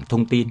bằng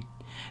thông tin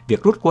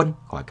việc rút quân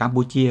khỏi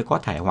Campuchia có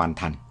thể hoàn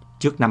thành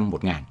trước năm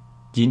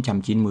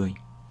 1990.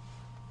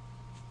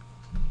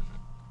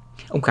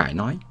 Ông Khải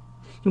nói,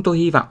 chúng tôi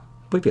hy vọng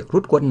với việc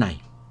rút quân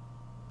này,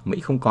 Mỹ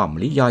không còn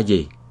lý do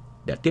gì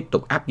để tiếp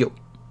tục áp dụng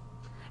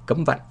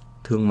cấm vận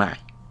thương mại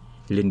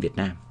lên Việt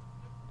Nam.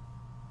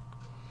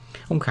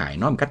 Ông Khải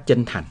nói một cách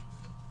chân thành,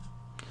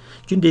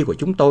 chuyến đi của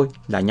chúng tôi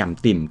là nhằm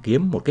tìm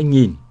kiếm một cái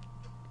nhìn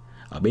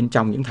ở bên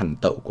trong những thành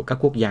tựu của các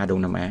quốc gia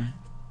Đông Nam Á,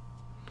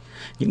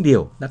 những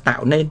điều đã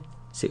tạo nên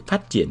sự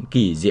phát triển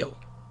kỳ diệu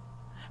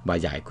và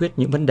giải quyết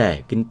những vấn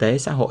đề kinh tế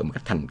xã hội một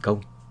cách thành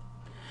công.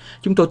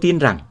 Chúng tôi tin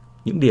rằng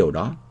những điều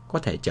đó có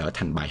thể trở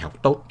thành bài học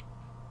tốt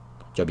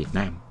cho Việt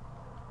Nam.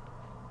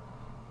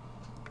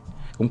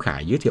 Ông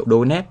Khải giới thiệu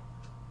đôi nét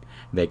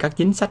về các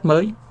chính sách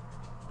mới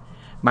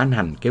ban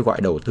hành kêu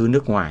gọi đầu tư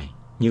nước ngoài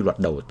như luật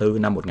đầu tư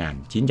năm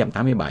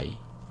 1987,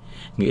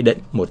 Nghị định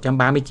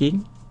 139.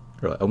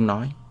 Rồi ông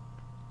nói,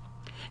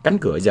 cánh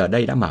cửa giờ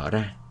đây đã mở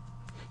ra.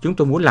 Chúng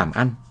tôi muốn làm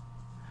ăn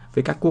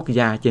với các quốc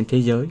gia trên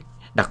thế giới,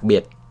 đặc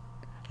biệt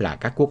là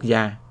các quốc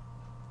gia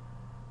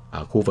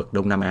ở khu vực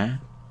Đông Nam Á.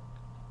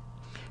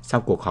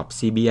 Sau cuộc họp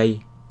CBA,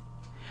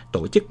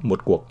 tổ chức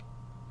một cuộc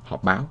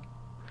họp báo.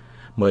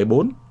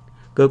 14.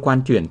 Cơ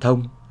quan truyền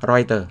thông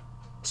Reuters,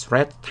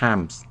 Straits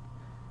Times,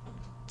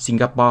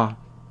 Singapore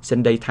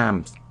Sunday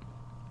Times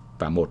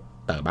và một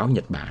tờ báo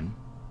Nhật Bản.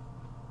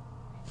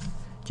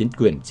 Chính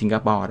quyền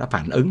Singapore đã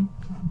phản ứng.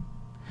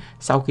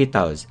 Sau khi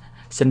tờ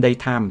Sunday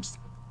Times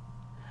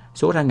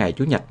số ra ngày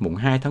Chủ nhật mùng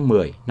 2 tháng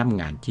 10 năm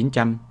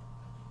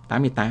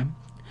 1988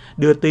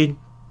 đưa tin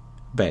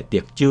về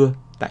tiệc trưa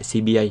tại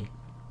CBA,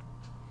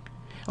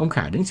 ông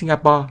Khải đến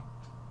Singapore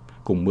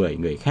cùng 10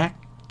 người khác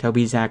theo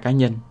visa cá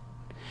nhân.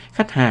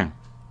 Khách hàng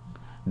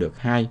được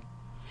 2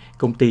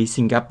 công ty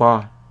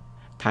Singapore,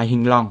 Thai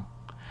Hinh Long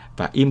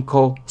và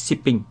Imco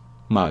Shipping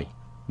mời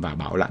và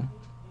bảo lãnh.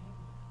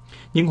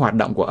 Nhưng hoạt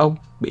động của ông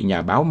bị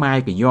nhà báo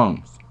Mike Jones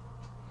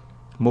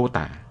mô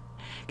tả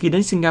khi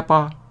đến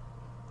Singapore,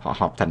 họ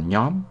họp thành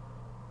nhóm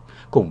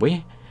cùng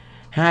với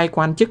 2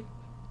 quan chức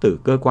từ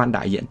cơ quan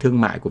đại diện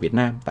thương mại của Việt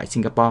Nam tại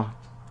Singapore,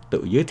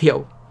 tự giới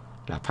thiệu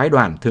là phái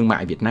đoàn thương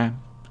mại Việt Nam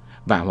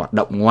và hoạt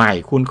động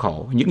ngoài khuôn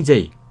khổ những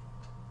gì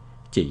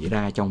chỉ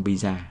ra trong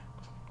visa.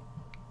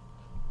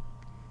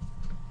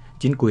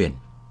 Chính quyền,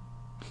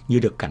 như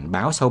được cảnh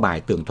báo sau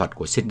bài tường thuật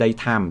của Sunday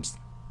Times,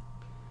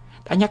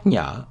 đã nhắc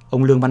nhở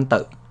ông Lương Văn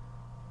Tự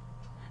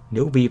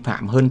nếu vi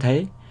phạm hơn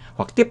thế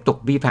hoặc tiếp tục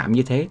vi phạm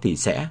như thế thì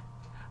sẽ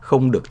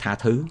không được tha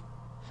thứ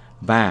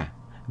và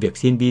việc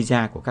xin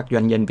visa của các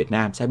doanh nhân Việt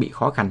Nam sẽ bị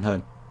khó khăn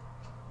hơn.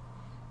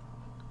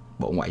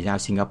 Bộ Ngoại giao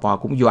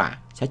Singapore cũng dọa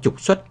sẽ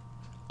trục xuất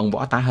ông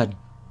Võ Tá Hân.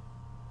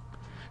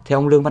 Theo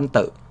ông Lương Văn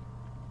Tự,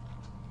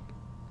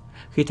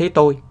 khi thấy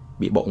tôi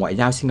bị Bộ Ngoại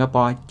giao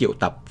Singapore triệu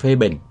tập phê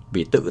bình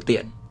vì tự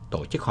tiện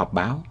tổ chức họp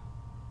báo,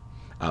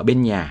 ở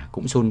bên nhà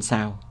cũng xôn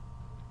xao.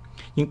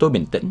 Nhưng tôi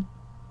bình tĩnh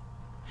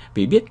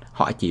vì biết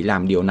họ chỉ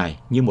làm điều này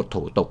như một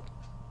thủ tục.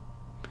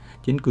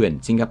 Chính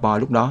quyền Singapore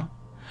lúc đó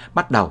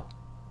bắt đầu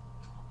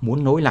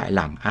muốn nối lại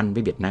làm ăn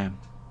với Việt Nam.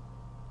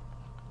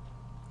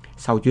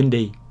 Sau chuyến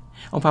đi,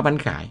 ông Phan Văn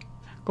Khải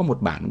có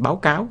một bản báo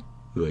cáo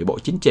gửi Bộ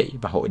Chính trị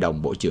và Hội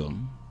đồng Bộ trưởng.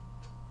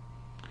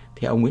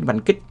 Theo ông Nguyễn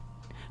Văn Kích,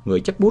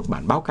 người chấp bút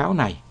bản báo cáo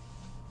này,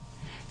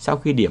 sau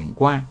khi điểm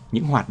qua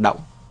những hoạt động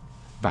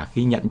và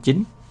khi nhận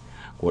chính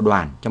của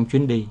đoàn trong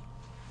chuyến đi,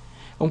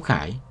 ông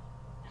Khải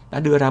đã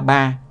đưa ra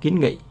 3 kiến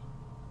nghị.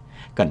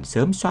 Cần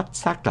sớm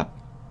xác lập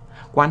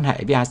quan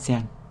hệ với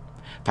ASEAN,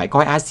 phải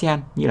coi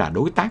ASEAN như là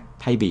đối tác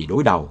thay vì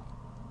đối đầu.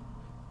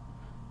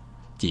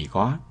 Chỉ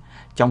có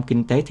trong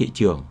kinh tế thị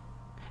trường,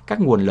 các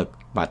nguồn lực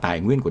và tài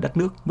nguyên của đất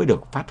nước mới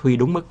được phát huy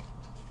đúng mức.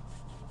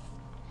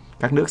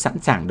 Các nước sẵn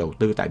sàng đầu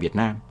tư tại Việt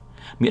Nam,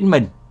 miễn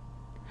mình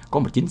có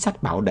một chính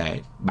sách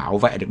bảo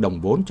vệ được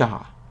đồng vốn cho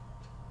họ.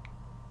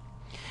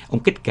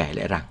 Ông Kích kể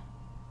lại rằng,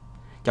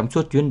 trong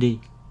suốt chuyến đi,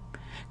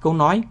 câu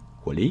nói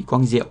của Lý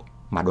Quang Diệu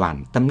mà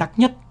đoàn tâm đắc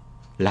nhất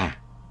là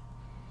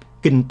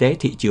kinh tế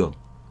thị trường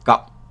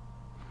cộng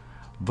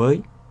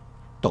với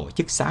tổ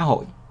chức xã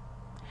hội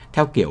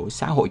theo kiểu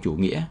xã hội chủ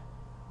nghĩa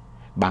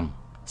bằng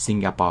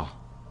Singapore.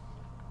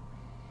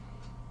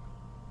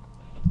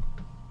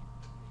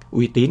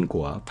 Uy tín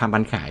của Phan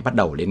Văn Khải bắt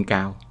đầu lên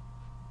cao.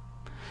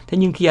 Thế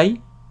nhưng khi ấy,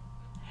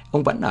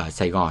 ông vẫn ở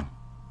Sài Gòn,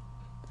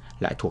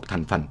 lại thuộc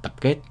thành phần tập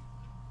kết.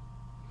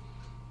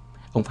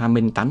 Ông Phan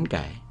Minh Tắn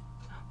kể,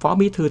 Phó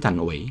Bí thư Thành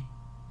ủy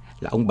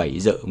là ông Bảy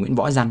Dự Nguyễn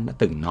Võ Danh đã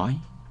từng nói,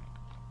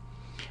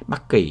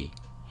 Bắc Kỳ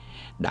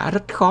đã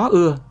rất khó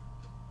ưa,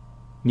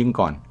 nhưng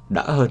còn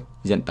đỡ hơn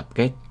dân tập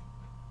kết.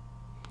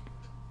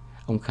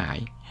 Ông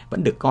Khải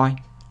vẫn được coi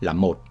là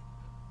một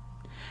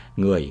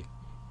người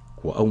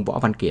của ông Võ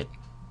Văn Kiệt,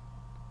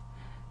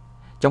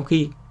 trong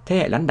khi thế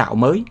hệ lãnh đạo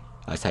mới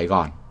ở Sài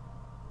Gòn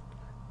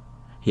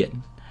hiện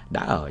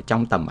đã ở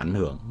trong tầm ảnh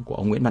hưởng của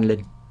ông Nguyễn Văn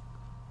Linh.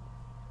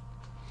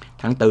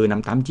 Tháng 4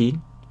 năm 89,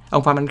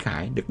 ông Phan Văn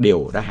Khải được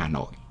điều ra Hà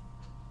Nội.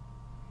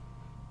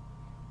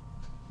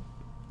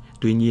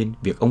 Tuy nhiên,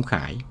 việc ông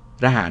Khải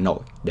ra Hà Nội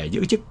để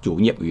giữ chức chủ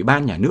nhiệm Ủy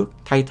ban Nhà nước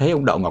thay thế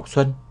ông Đậu Ngọc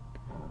Xuân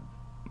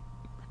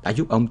đã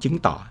giúp ông chứng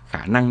tỏ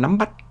khả năng nắm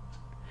bắt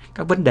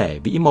các vấn đề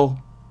vĩ mô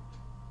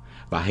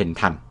và hình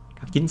thành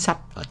các chính sách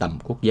ở tầm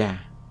quốc gia.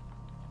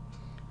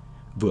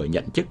 Vừa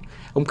nhận chức,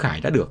 ông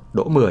Khải đã được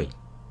Đỗ Mười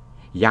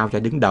giao cho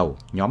đứng đầu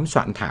nhóm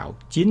soạn thảo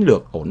chiến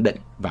lược ổn định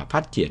và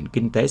phát triển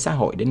kinh tế xã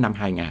hội đến năm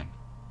 2000.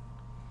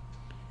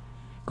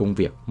 Công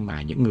việc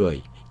mà những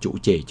người chủ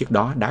trì trước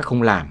đó đã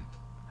không làm,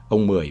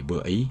 ông Mười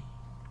vừa ý.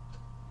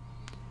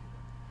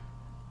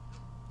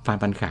 Phan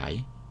Văn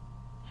Khải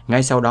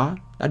ngay sau đó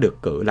đã được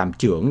cử làm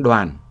trưởng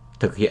đoàn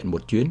thực hiện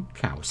một chuyến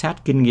khảo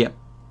sát kinh nghiệm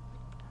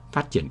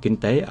phát triển kinh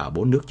tế ở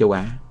 4 nước châu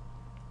Á.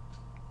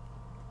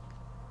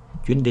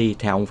 Chuyến đi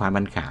theo ông Phan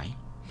Văn Khải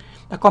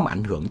đã có một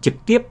ảnh hưởng trực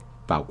tiếp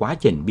vào quá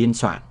trình biên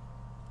soạn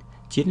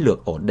chiến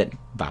lược ổn định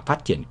và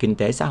phát triển kinh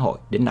tế xã hội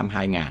đến năm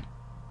 2000.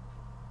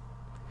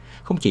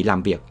 Không chỉ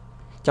làm việc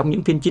trong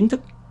những phiên chính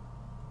thức,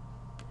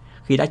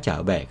 khi đã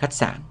trở về khách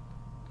sạn,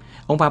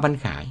 ông Phan Văn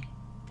Khải,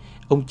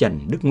 ông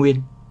Trần Đức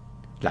Nguyên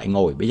lại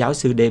ngồi với giáo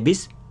sư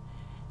Davis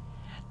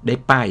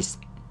Depais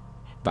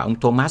và ông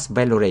Thomas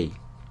Valery.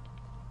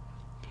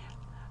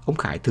 Ông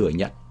Khải thừa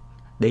nhận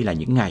đây là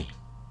những ngày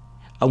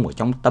ông ở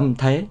trong tâm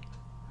thế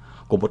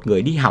của một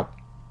người đi học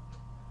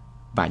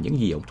và những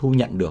gì ông thu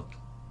nhận được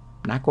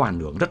đã có ảnh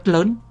hưởng rất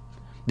lớn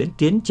đến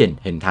tiến trình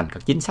hình thành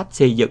các chính sách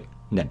xây dựng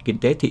nền kinh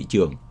tế thị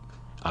trường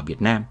ở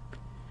Việt Nam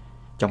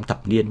trong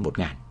thập niên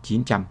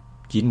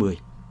 1990.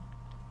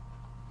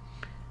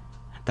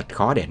 Thật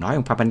khó để nói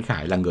ông Phan Văn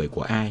Khải là người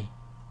của ai,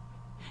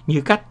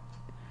 như cách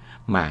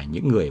mà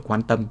những người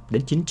quan tâm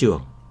đến chính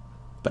trường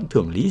vẫn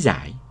thường lý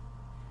giải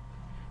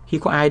khi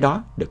có ai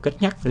đó được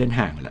cất nhắc lên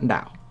hàng lãnh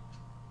đạo.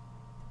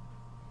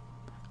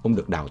 Ông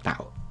được đào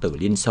tạo từ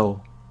Liên Xô,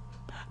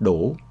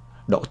 đủ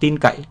độ tin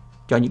cậy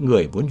cho những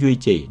người muốn duy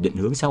trì định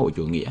hướng xã hội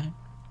chủ nghĩa.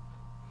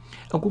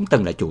 Ông cũng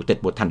từng là chủ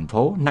tịch một thành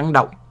phố năng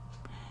động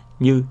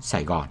như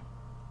Sài Gòn,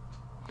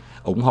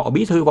 ủng hộ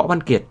bí thư Võ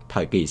Văn Kiệt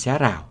thời kỳ xé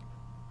rào,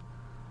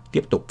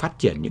 tiếp tục phát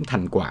triển những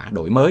thành quả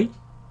đổi mới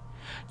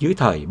dưới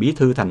thời bí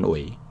thư Thành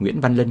ủy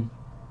Nguyễn Văn Linh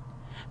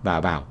và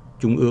vào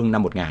Trung ương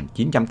năm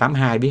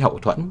 1982 với hậu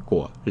thuẫn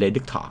của Lê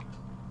Đức Thọ.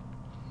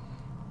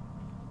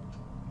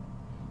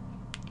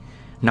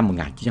 Năm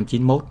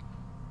 1991,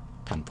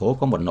 thành phố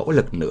có một nỗ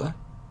lực nữa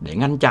để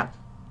ngăn chặn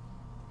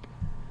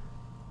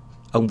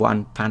ông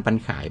Phan Văn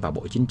Khải vào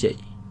Bộ Chính trị.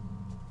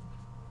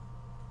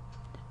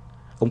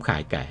 Ông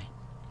Khải kể,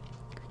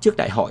 trước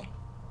đại hội,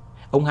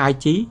 ông Hai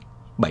Chí,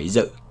 Bảy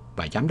Dự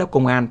và Giám đốc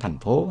Công an thành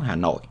phố Hà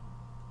Nội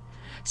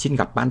xin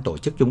gặp ban tổ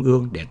chức Trung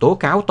ương để tố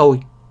cáo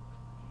tôi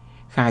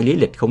khai lý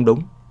lịch không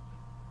đúng,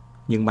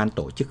 nhưng ban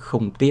tổ chức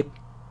không tiếp,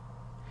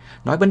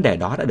 nói vấn đề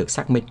đó đã được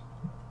xác minh.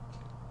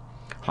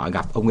 Họ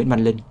gặp ông Nguyễn Văn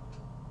Linh.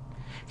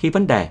 Khi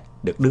vấn đề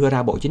được đưa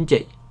ra Bộ Chính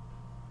trị,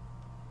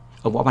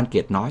 ông Võ Văn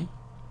Kiệt nói,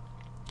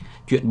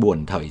 chuyện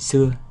buồn thời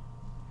xưa,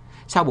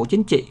 sao Bộ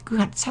Chính trị cứ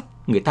hạch sách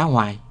người ta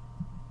hoài?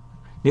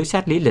 Nếu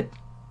xét lý lịch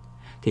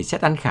thì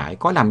xét anh Khải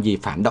có làm gì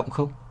phản động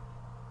không?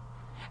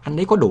 Anh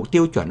ấy có đủ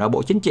tiêu chuẩn vào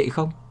Bộ Chính trị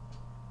không?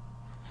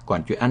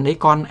 Còn chuyện anh ấy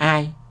con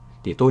ai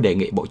thì tôi đề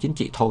nghị Bộ Chính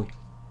trị thôi.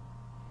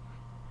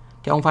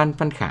 Theo ông Phan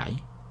Văn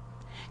Khải,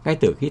 ngay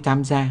từ khi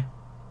tham gia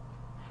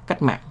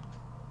cách mạng,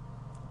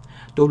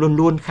 tôi luôn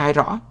luôn khai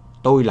rõ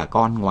tôi là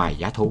con ngoài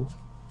giá thú.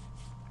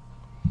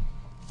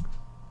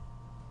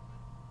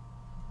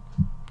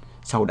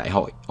 Sau đại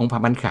hội, ông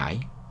Phan Văn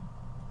Khải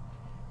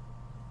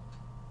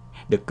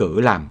được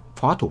cử làm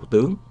Phó Thủ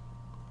tướng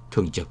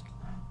thường trực.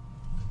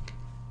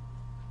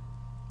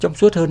 Trong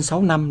suốt hơn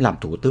 6 năm làm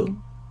Thủ tướng,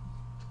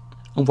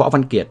 ông Võ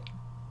Văn Kiệt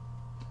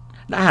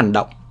đã hành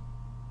động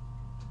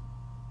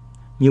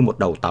như một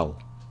đầu tàu,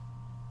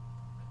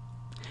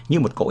 như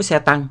một cỗ xe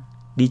tăng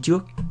đi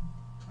trước,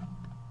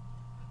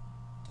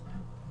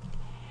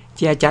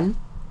 che chắn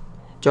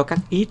cho các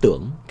ý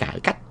tưởng cải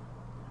cách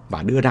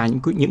và đưa ra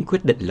những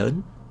quyết định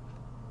lớn.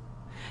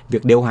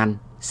 Việc điều hành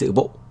sự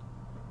vụ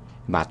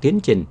và tiến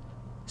trình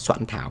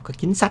soạn thảo các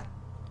chính sách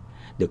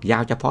được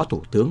giao cho Phó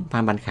Thủ tướng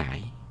Phan Văn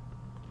Khải.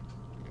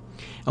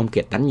 Ông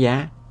Kiệt đánh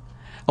giá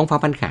ông Phan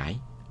Văn Khải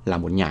là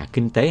một nhà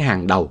kinh tế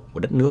hàng đầu của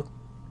đất nước.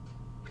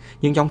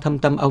 Nhưng trong thâm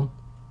tâm ông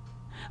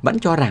vẫn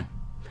cho rằng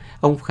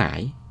ông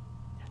Khải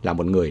là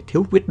một người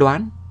thiếu quyết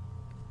đoán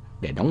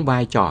để đóng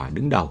vai trò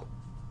đứng đầu.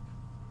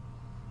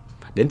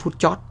 Đến phút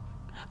chót,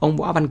 ông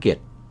Võ Văn Kiệt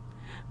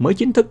mới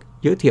chính thức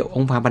giới thiệu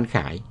ông Phan Văn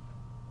Khải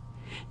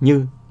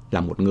như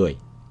là một người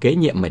kế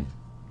nhiệm mình.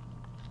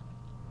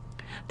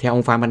 Theo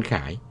ông Phan Văn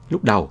Khải,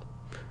 lúc đầu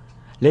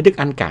Lê Đức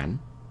Anh cản.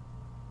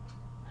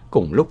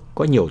 Cùng lúc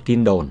có nhiều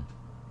tin đồn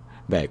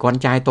về con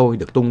trai tôi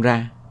được tung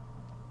ra.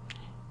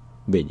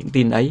 Vì những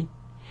tin ấy,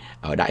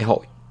 ở đại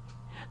hội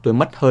tôi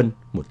mất hơn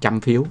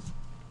 100 phiếu.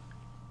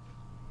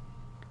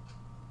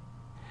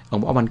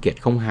 Ông Võ Văn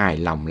Kiệt không hài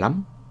lòng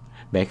lắm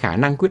về khả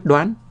năng quyết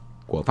đoán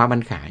của Phan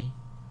Văn Khải.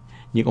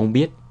 Nhưng ông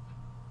biết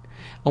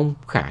ông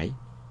Khải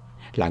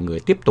là người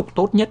tiếp tục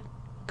tốt nhất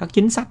các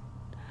chính sách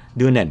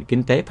đưa nền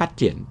kinh tế phát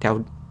triển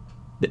theo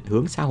định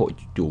hướng xã hội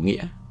chủ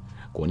nghĩa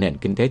của nền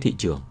kinh tế thị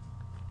trường.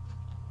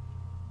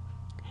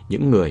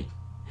 Những người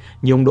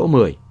như ông Đỗ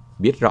Mười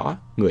biết rõ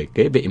người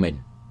kế vị mình.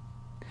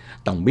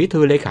 Tổng bí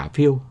thư Lê Khả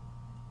Phiêu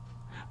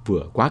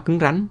vừa quá cứng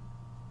rắn,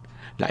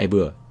 lại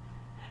vừa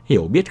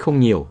hiểu biết không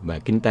nhiều về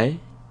kinh tế.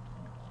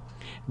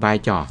 Vai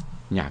trò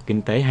nhà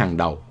kinh tế hàng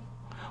đầu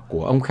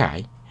của ông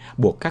Khải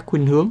buộc các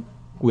khuynh hướng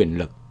quyền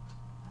lực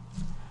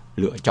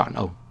lựa chọn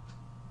ông.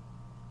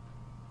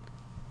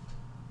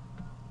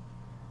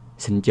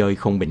 Sân chơi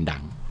không bình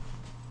đẳng.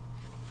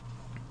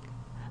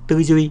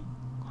 Tư duy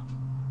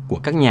của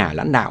các nhà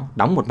lãnh đạo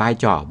đóng một vai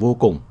trò vô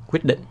cùng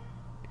quyết định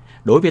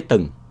đối với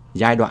từng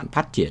giai đoạn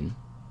phát triển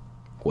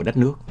của đất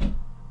nước.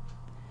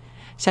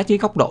 Xét dưới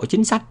góc độ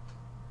chính sách,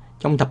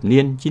 trong thập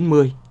niên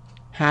 90,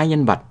 hai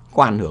nhân vật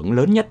có ảnh hưởng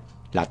lớn nhất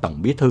là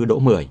Tổng bí thư Đỗ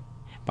Mười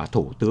và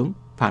Thủ tướng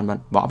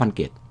Võ Văn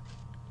Kiệt.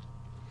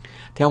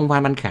 Theo ông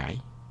Phan Văn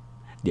Khải,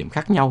 điểm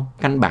khác nhau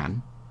căn bản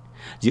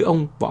giữa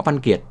ông Võ Văn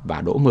Kiệt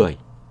và Đỗ Mười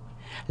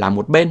là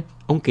một bên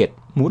ông Kiệt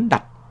muốn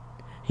đặt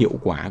hiệu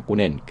quả của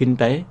nền kinh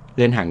tế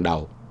lên hàng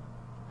đầu,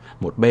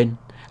 một bên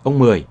ông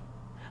Mười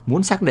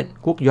muốn xác định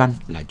quốc doanh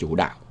là chủ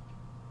đạo.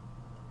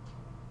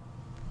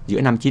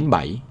 Giữa năm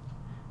 97,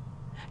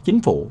 chính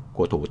phủ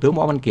của Thủ tướng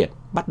Võ Văn Kiệt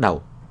bắt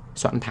đầu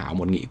soạn thảo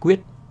một nghị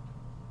quyết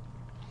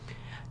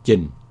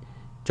trình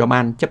cho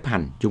Ban chấp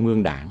hành Trung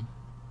ương Đảng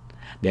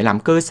để làm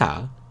cơ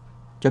sở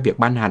cho việc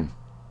ban hành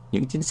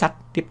những chính sách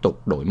tiếp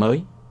tục đổi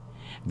mới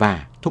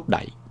và thúc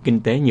đẩy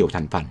kinh tế nhiều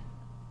thành phần.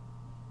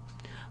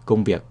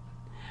 Công việc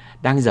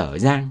đang dở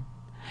dang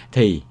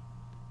thì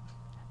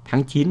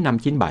tháng 9 năm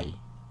 97,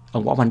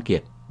 ông Võ Văn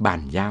Kiệt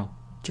bàn giao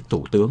chức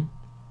thủ tướng.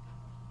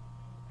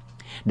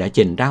 Để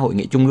trình ra hội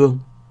nghị trung ương,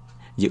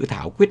 dự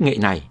thảo quyết nghị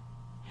này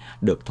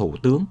được Thủ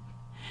tướng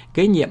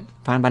kế nhiệm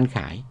Phan Văn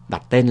Khải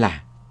đặt tên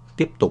là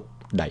tiếp tục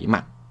đẩy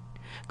mạnh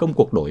công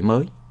cuộc đổi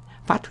mới,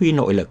 phát huy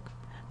nội lực,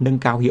 nâng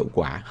cao hiệu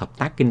quả hợp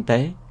tác kinh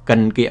tế,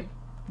 cần kiệm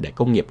để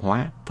công nghiệp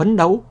hóa, phấn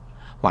đấu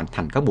hoàn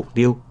thành các mục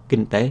tiêu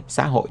kinh tế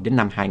xã hội đến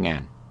năm 2000.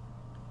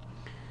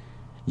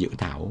 Dự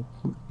thảo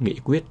nghị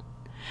quyết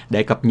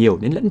đề cập nhiều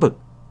đến lĩnh vực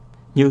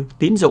như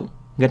tín dụng,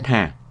 ngân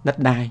hàng, đất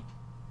đai,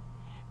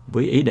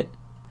 với ý định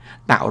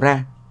tạo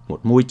ra một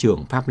môi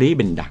trường pháp lý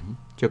bình đẳng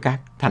cho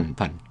các thành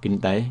phần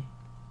kinh tế.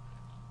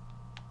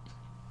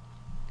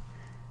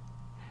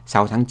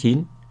 Sau tháng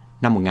 9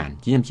 năm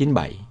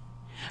 1997,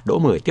 Đỗ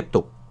Mười tiếp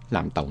tục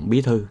làm Tổng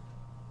Bí thư.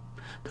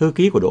 Thư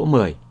ký của Đỗ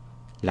Mười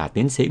là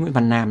tiến sĩ Nguyễn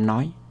Văn Nam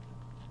nói: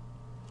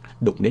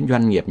 đụng đến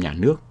doanh nghiệp nhà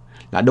nước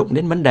là đụng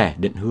đến vấn đề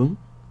định hướng.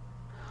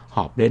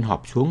 Họp lên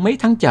họp xuống mấy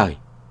tháng trời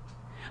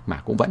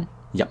mà cũng vẫn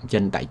dậm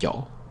chân tại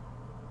chỗ.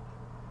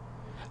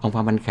 Ông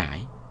Phan Văn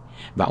Khải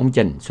và ông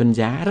Trần Xuân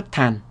Giá rất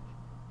than.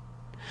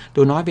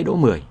 Tôi nói với Đỗ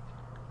Mười,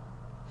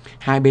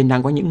 hai bên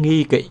đang có những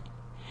nghi kỵ,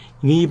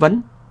 nghi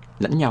vấn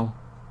lẫn nhau.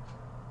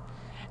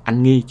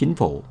 Ăn nghi chính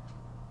phủ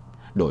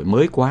đổi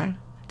mới quá,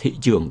 thị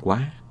trường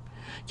quá.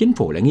 Chính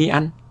phủ lại nghi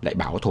ăn, lại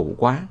bảo thủ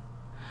quá,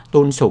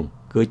 tôn sùng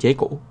cơ chế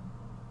cũ.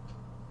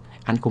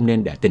 Anh không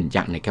nên để tình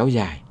trạng này kéo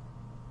dài.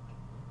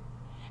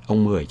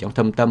 Ông Mười trong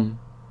thâm tâm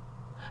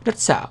rất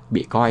sợ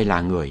bị coi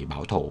là người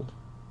bảo thủ.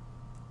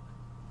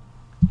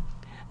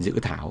 Dự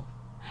thảo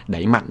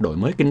đẩy mạnh đổi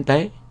mới kinh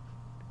tế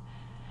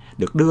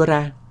được đưa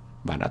ra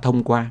và đã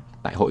thông qua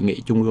tại Hội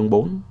nghị Trung ương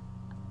 4,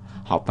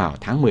 họp vào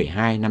tháng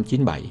 12 năm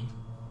 97.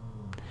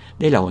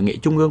 Đây là hội nghị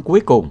trung ương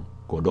cuối cùng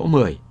của Đỗ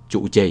Mười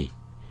trụ trì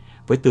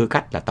với tư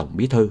cách là Tổng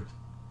Bí thư.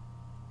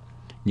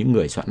 Những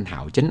người soạn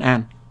thảo trấn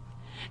an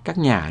các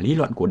nhà lý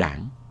luận của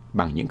Đảng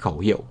bằng những khẩu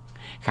hiệu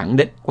khẳng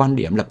định quan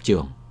điểm lập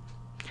trường,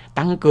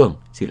 tăng cường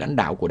sự lãnh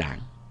đạo của Đảng,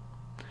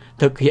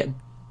 thực hiện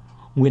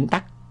nguyên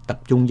tắc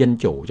tập trung dân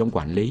chủ trong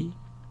quản lý,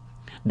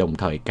 đồng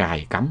thời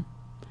cài cắm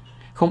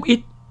không ít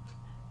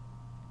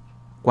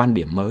quan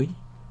điểm mới,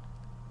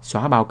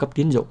 xóa bao cấp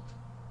tín dụng,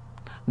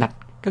 đặt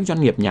các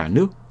doanh nghiệp nhà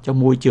nước trong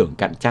môi trường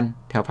cạnh tranh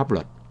theo pháp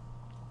luật.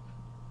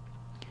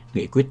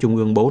 Nghị quyết Trung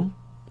ương 4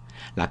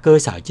 là cơ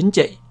sở chính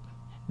trị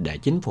để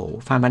chính phủ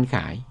Phan Văn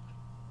Khải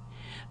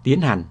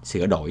tiến hành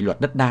sửa đổi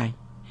luật đất đai,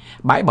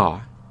 bãi bỏ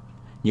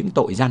những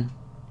tội danh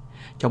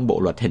trong bộ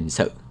luật hình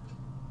sự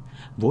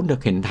vốn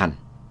được hình thành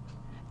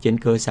trên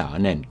cơ sở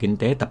nền kinh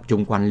tế tập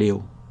trung quan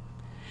liêu,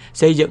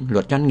 xây dựng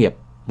luật doanh nghiệp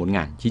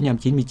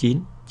 1999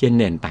 trên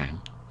nền tảng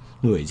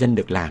người dân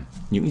được làm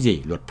những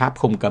gì luật pháp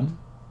không cấm.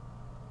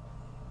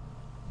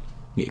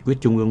 Nghị quyết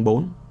Trung ương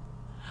 4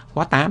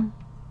 khóa 8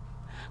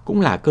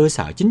 cũng là cơ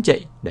sở chính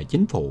trị để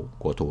chính phủ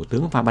của Thủ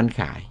tướng Phan Văn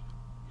Khải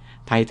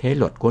thay thế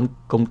luật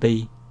công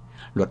ty,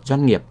 luật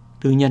doanh nghiệp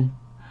tư nhân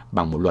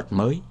bằng một luật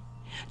mới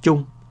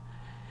chung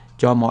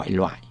cho mọi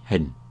loại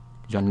hình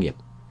doanh nghiệp.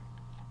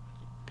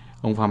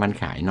 Ông Phan Văn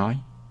Khải nói,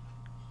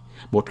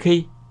 một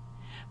khi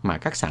mà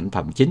các sản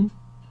phẩm chính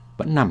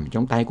vẫn nằm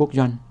trong tay quốc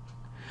doanh,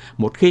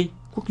 một khi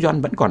quốc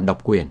doanh vẫn còn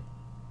độc quyền,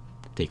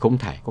 thì không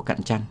thể có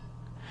cạnh tranh,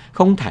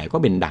 không thể có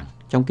bình đẳng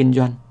trong kinh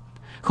doanh,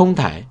 không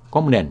thể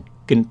có một nền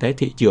kinh tế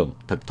thị trường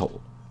thực thụ.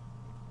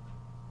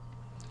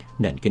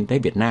 Nền kinh tế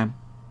Việt Nam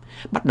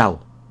bắt đầu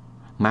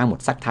mang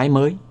một sắc thái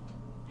mới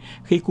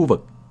khi khu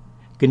vực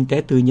kinh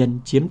tế tư nhân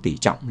chiếm tỷ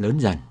trọng lớn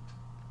dần.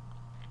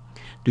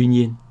 Tuy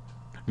nhiên,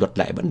 luật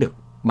lệ vẫn được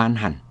ban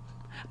hành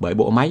bởi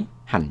bộ máy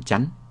hành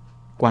chánh,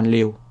 quan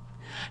liêu.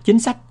 Chính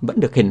sách vẫn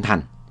được hình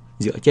thành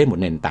dựa trên một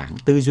nền tảng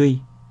tư duy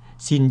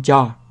xin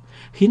cho,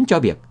 khiến cho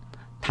việc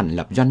thành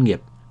lập doanh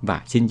nghiệp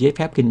và xin giấy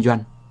phép kinh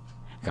doanh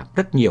gặp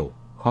rất nhiều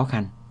khó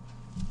khăn.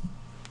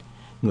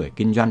 Người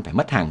kinh doanh phải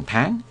mất hàng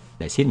tháng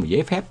để xin một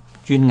giấy phép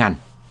chuyên ngành,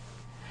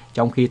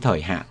 trong khi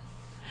thời hạn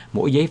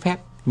mỗi giấy phép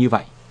như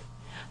vậy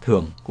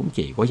thường cũng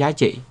chỉ có giá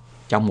trị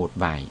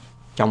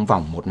trong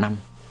vòng 1 năm.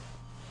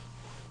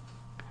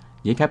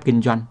 Giấy phép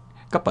kinh doanh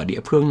cấp ở địa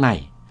phương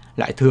này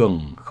lại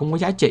thường không có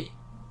giá trị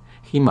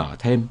khi mở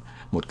thêm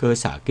một cơ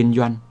sở kinh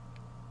doanh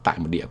tại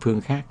một địa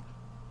phương khác.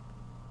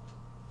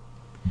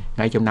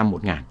 Ngay trong năm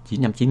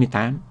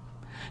 1998,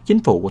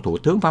 chính phủ của Thủ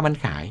tướng Phan Văn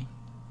Khải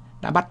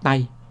đã bắt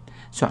tay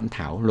soạn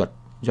thảo luật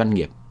doanh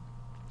nghiệp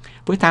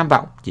với tham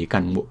vọng chỉ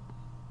cần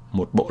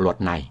một bộ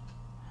luật này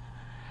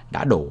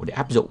đã đủ để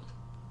áp dụng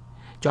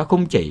cho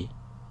không chỉ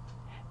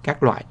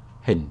các loại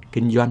hình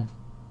kinh doanh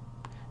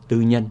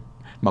tư nhân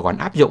mà còn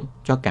áp dụng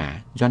cho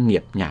cả doanh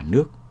nghiệp nhà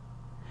nước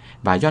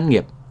và doanh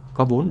nghiệp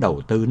có vốn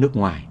đầu tư nước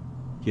ngoài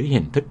dưới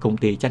hình thức công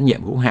ty trách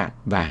nhiệm hữu hạn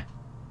và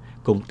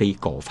công ty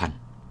cổ phần.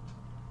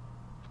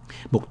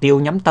 Mục tiêu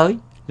nhắm tới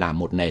là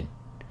một nền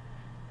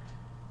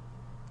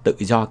tự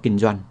do kinh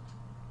doanh.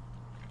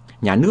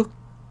 Nhà nước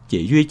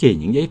chỉ duy trì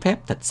những giấy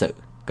phép thật sự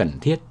cần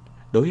thiết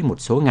đối với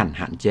một số ngành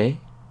hạn chế,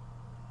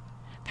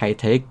 thay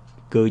thế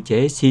cơ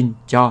chế xin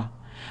cho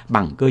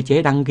bằng cơ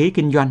chế đăng ký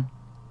kinh doanh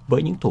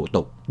với những thủ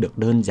tục được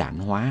đơn giản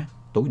hóa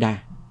tối đa.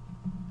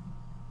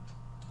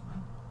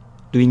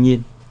 Tuy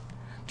nhiên,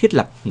 thiết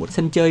lập một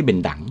sân chơi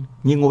bình đẳng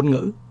như ngôn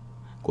ngữ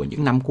của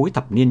những năm cuối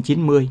thập niên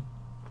 90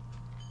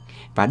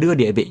 và đưa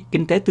địa vị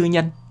kinh tế tư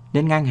nhân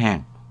lên ngang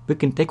hàng với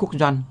kinh tế quốc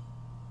doanh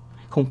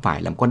không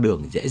phải là một con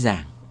đường dễ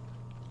dàng.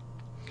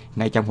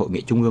 Ngay trong Hội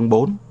nghị Trung ương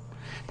 4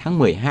 tháng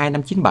 12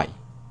 năm 97,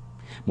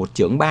 một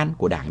trưởng ban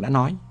của Đảng đã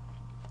nói: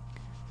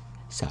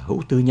 sở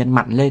hữu tư nhân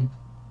mạnh lên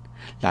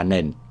là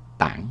nền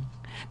tảng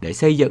để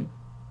xây dựng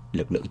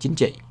lực lượng chính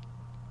trị.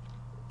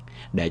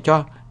 Để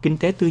cho kinh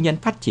tế tư nhân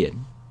phát triển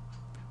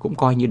cũng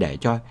coi như để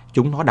cho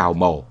chúng nó đào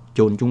mồ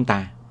chôn chúng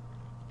ta.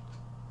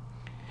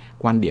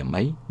 Quan điểm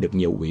ấy được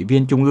nhiều ủy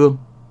viên Trung ương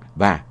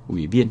và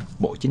ủy viên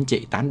Bộ Chính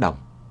trị tán đồng.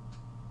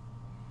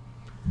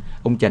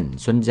 Ông Trần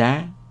Xuân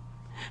Giá,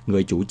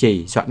 người chủ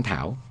trì soạn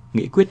thảo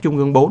Nghị quyết Trung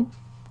ương 4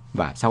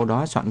 và sau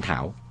đó soạn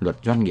thảo Luật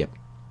Doanh nghiệp,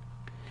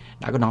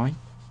 đã có nói: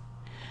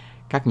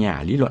 các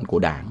nhà lý luận của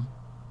Đảng,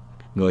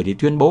 người thì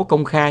tuyên bố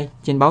công khai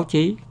trên báo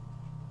chí,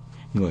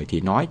 người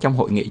thì nói trong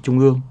Hội nghị Trung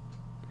ương,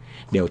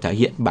 đều thể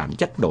hiện bản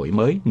chất đổi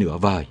mới nửa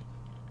vời.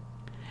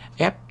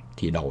 Ép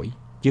thì đổi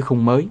chứ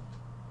không mới.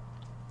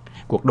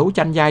 Cuộc đấu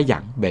tranh dai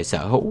dẳng về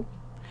sở hữu,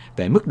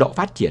 về mức độ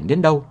phát triển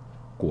đến đâu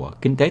của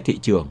kinh tế thị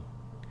trường,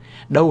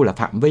 đâu là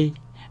phạm vi,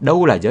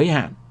 đâu là giới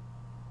hạn,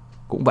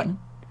 cũng vẫn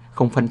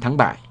không phân thắng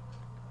bại.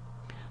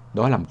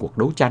 Đó là một cuộc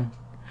đấu tranh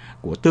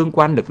của tương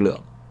quan lực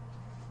lượng.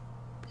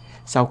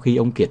 Sau khi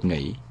ông Kiệt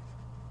nghỉ,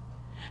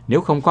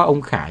 nếu không có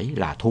ông Khải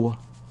là thua.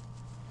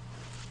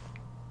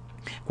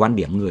 Quan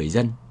điểm người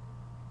dân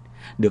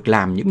được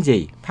làm những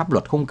gì pháp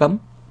luật không cấm,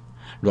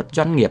 luật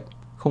doanh nghiệp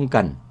không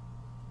cần,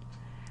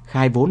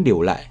 khai vốn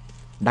điều lệ,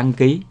 đăng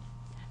ký,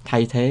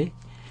 thay thế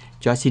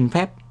cho xin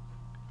phép,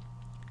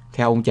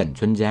 theo ông Trần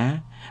Xuân Giá,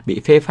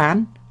 bị phê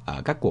phán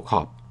ở các cuộc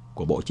họp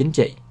của Bộ Chính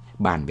trị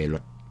bàn về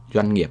luật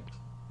doanh nghiệp.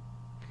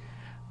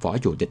 Phó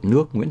Chủ tịch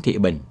nước Nguyễn Thị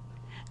Bình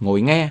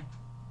ngồi nghe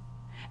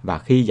và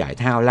khi giải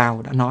thao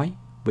lao đã nói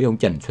với ông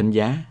Trần Xuân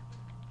Giá: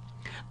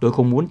 tôi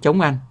không muốn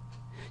chống anh,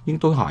 nhưng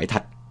tôi hỏi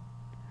thật,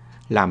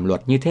 làm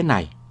luật như thế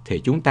này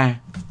thì chúng ta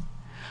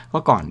có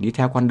còn đi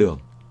theo con đường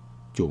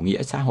chủ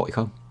nghĩa xã hội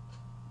không?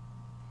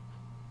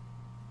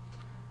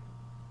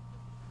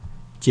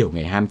 Chiều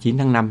ngày 29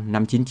 tháng 5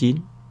 năm 99,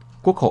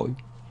 Quốc hội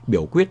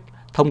biểu quyết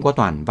thông qua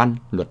toàn văn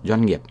luật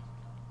doanh nghiệp.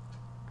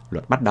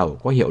 Luật bắt đầu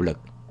có hiệu lực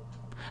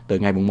từ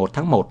ngày 1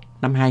 tháng 1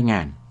 năm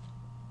 2000.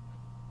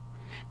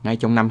 Ngay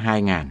trong năm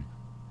 2000,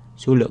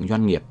 số lượng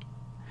doanh nghiệp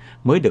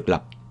mới được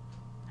lập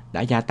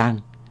đã gia tăng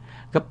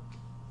gấp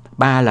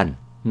 3 lần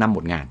năm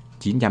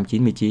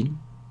 1999.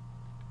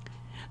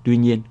 Tuy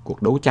nhiên,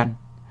 cuộc đấu tranh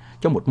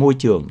cho một môi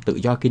trường tự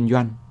do kinh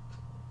doanh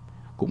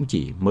cũng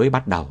chỉ mới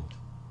bắt đầu.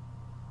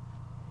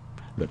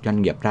 Luật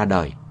doanh nghiệp ra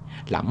đời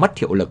làm mất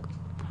hiệu lực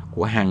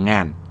của hàng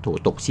ngàn thủ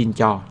tục xin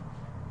cho,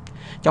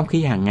 trong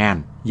khi hàng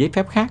ngàn giấy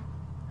phép khác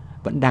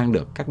vẫn đang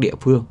được các địa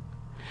phương,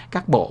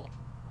 các bộ,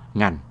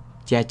 ngành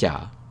che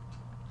chở.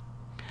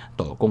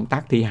 Tổ công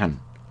tác thi hành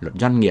luật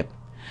doanh nghiệp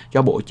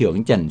do Bộ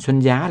trưởng Trần Xuân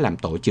Giá làm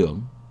tổ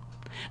trưởng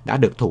đã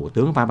được Thủ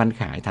tướng Phan Văn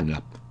Khải thành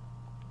lập.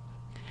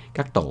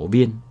 Các tổ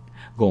viên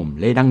gồm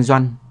Lê Đăng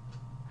Doanh,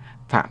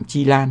 Phạm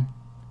Chi Lan,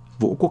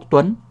 Vũ Quốc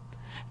Tuấn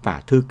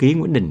và thư ký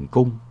Nguyễn Đình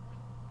Cung.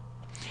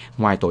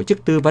 Ngoài tổ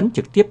chức tư vấn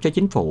trực tiếp cho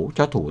chính phủ,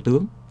 cho Thủ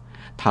tướng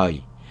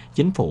thời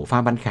chính phủ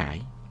Phan Văn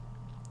Khải,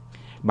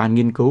 ban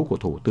nghiên cứu của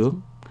Thủ tướng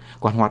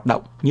còn hoạt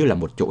động như là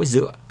một chỗ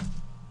dựa,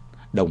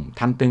 đồng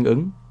thanh tương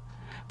ứng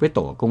với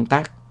tổ công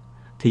tác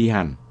thi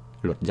hành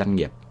luật doanh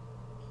nghiệp.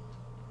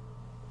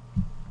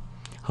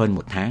 Hơn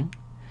một tháng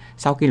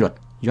sau khi luật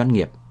doanh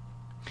nghiệp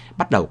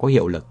bắt đầu có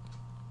hiệu lực,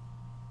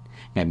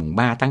 ngày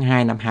 3 tháng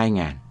 2 năm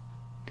 2000,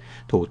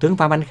 Thủ tướng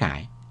Phan Văn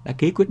Khải đã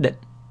ký quyết định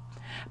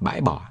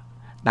bãi bỏ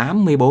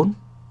 84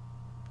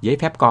 giấy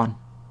phép con.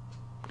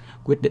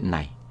 Quyết định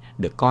này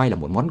được coi là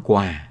một món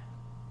quà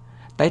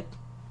Tết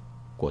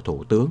của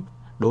Thủ tướng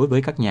đối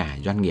với các nhà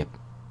doanh nghiệp.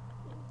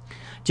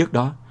 Trước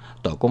đó,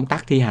 tổ công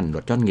tác thi hành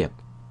luật doanh nghiệp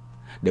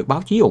được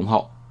báo chí ủng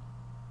hộ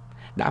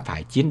đã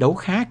phải chiến đấu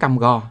khá cam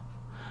go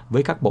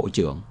với các bộ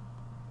trưởng,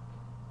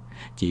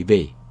 chỉ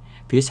vì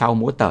phía sau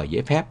mỗi tờ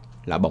giấy phép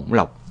là bổng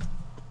lộc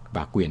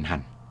và quyền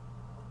hành.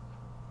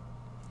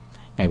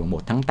 Ngày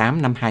 1 tháng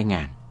 8 năm 2000,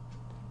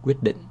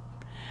 quyết định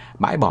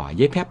bãi bỏ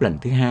giấy phép lần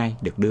thứ hai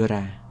được đưa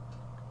ra.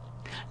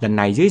 Lần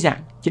này dưới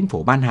dạng chính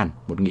phủ ban hành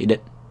một nghị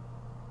định.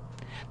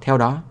 Theo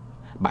đó,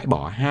 bãi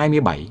bỏ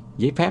 27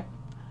 giấy phép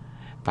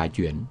và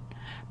chuyển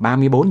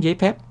 34 giấy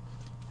phép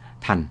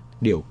thành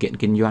điều kiện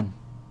kinh doanh.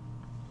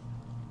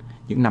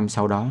 Những năm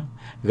sau đó,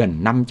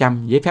 gần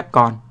 500 giấy phép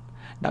con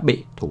đã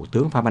bị Thủ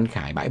tướng Phan Văn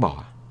Khải bãi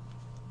bỏ.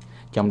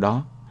 Trong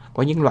đó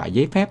có những loại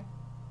giấy phép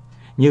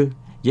như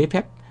giấy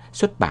phép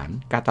xuất bản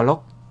catalog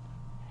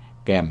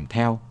kèm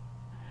theo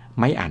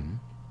máy ảnh,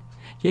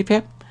 giấy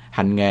phép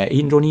hành nghề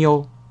in Ronio,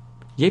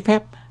 giấy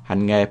phép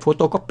hành nghề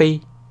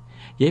photocopy,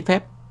 giấy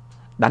phép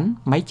đánh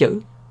máy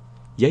chữ,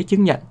 giấy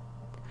chứng nhận,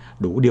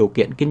 đủ điều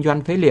kiện kinh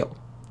doanh phế liệu,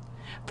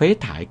 phế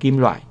thải kim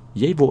loại,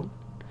 giấy vụn,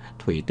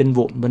 thủy tinh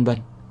vụn, vân vân.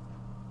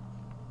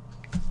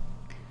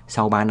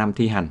 Sau 3 năm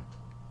thi hành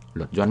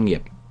luật doanh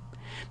nghiệp,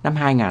 năm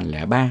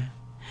 2003,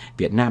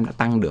 Việt Nam đã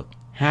tăng được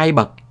 2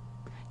 bậc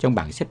trong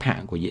bảng xếp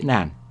hạng của Diễn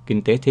đàn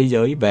Kinh tế Thế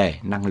giới về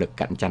năng lực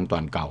cạnh tranh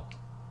toàn cầu.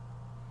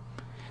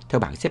 Theo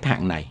bảng xếp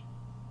hạng này,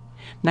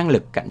 năng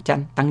lực cạnh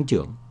tranh tăng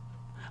trưởng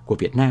của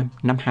Việt Nam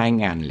năm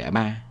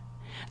 2003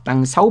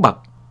 tăng 6 bậc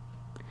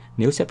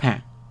nếu xếp hạng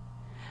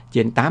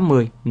trên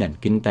 80 nền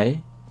kinh tế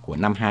của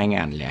năm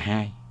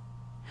 2002,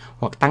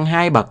 hoặc tăng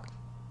 2 bậc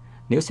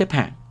nếu xếp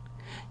hạng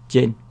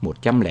trên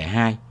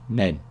 102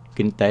 nền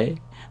kinh tế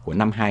của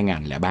năm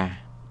 2003.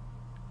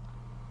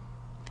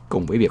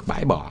 Cùng với việc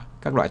bãi bỏ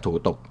các loại thủ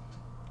tục,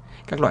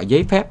 các loại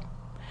giấy phép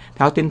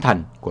theo tinh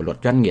thần của luật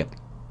doanh nghiệp,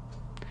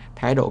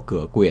 thái độ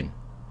cửa quyền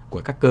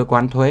của các cơ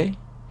quan thuế,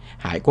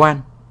 hải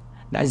quan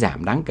đã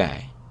giảm đáng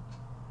kể,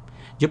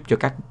 giúp cho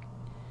các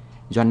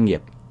doanh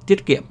nghiệp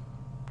tiết kiệm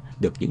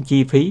được những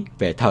chi phí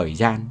về thời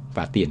gian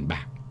và tiền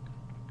bạc.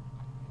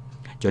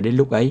 Cho đến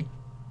lúc ấy,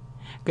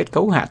 kết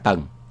cấu hạ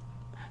tầng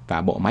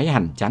và bộ máy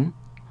hành chánh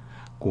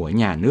của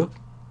nhà nước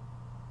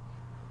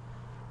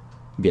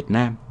Việt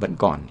Nam vẫn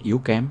còn yếu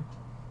kém.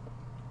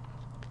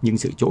 Nhưng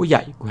sự trỗi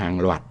dậy của hàng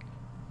loạt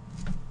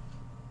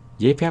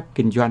giấy phép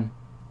kinh doanh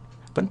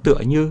vẫn tựa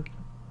như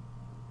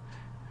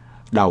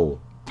đầu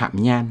phạm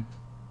nhang,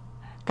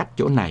 cắt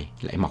chỗ này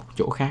lại mọc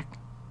chỗ khác.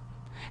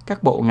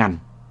 Các bộ ngành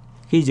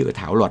khi dự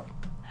thảo luật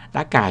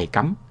đã cài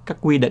cắm các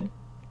quy định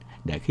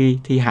để khi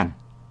thi hành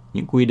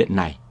những quy định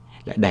này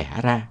lại đẻ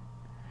ra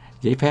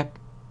giấy phép.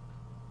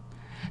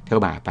 Theo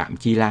bà Phạm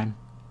Chi Lan,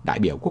 đại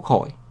biểu Quốc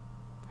hội,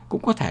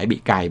 cũng có thể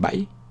bị cài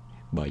bẫy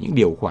bởi những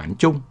điều khoản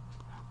chung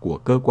của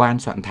cơ quan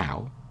soạn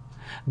thảo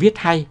viết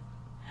hay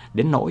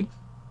đến nỗi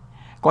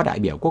có đại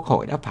biểu Quốc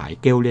hội đã phải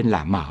kêu lên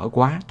là mở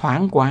quá,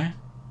 thoáng quá,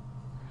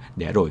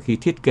 để rồi khi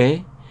thiết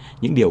kế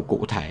những điều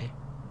cụ thể,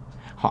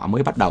 họ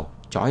mới bắt đầu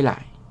trói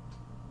lại.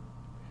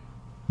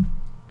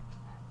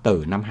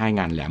 Từ năm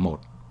 2001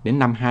 đến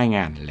năm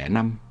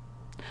 2005,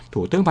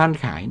 Thủ tướng Phan Văn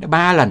Khải đã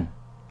 3 lần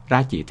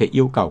ra chỉ thị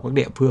yêu cầu các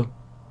địa phương,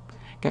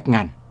 các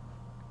ngành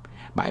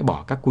bãi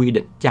bỏ các quy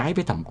định trái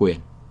với thẩm quyền.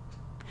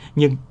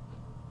 Nhưng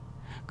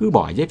cứ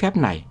bỏ giấy phép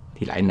này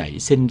thì lại nảy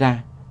sinh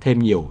ra thêm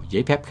nhiều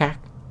giấy phép khác.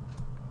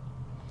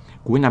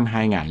 Cuối năm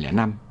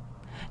 2005,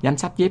 danh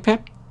sách giấy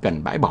phép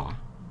cần bãi bỏ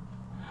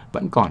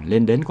vẫn còn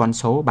lên đến con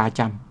số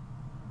 300.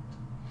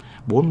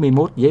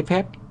 41 giấy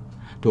phép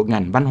thuộc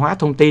ngành văn hóa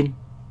thông tin,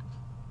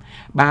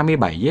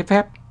 37 giấy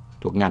phép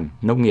thuộc ngành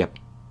nông nghiệp,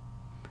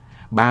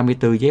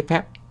 34 giấy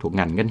phép thuộc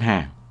ngành ngân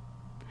hàng,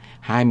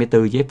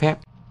 24 giấy phép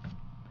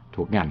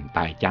thuộc ngành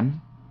tài chánh.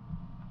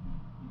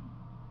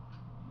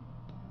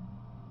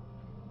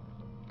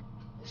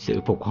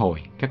 Sự phục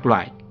hồi các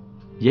loại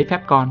giấy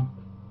phép con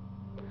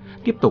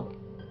tiếp tục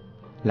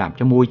làm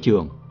cho môi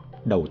trường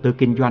đầu tư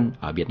kinh doanh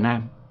ở Việt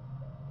Nam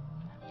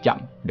chậm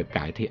được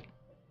cải thiện.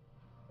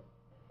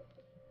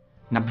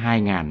 Năm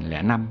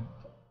 2005,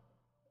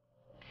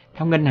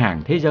 theo Ngân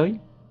hàng Thế giới,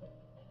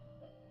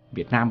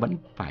 Việt Nam vẫn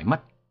phải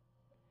mất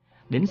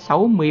đến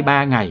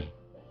 63 ngày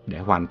để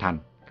hoàn thành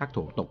các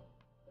thủ tục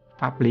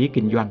pháp lý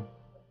kinh doanh.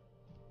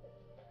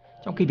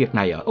 Trong khi việc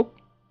này ở Úc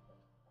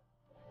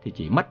thì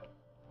chỉ mất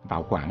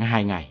vào khoảng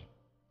 2 ngày.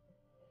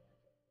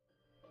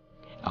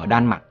 Ở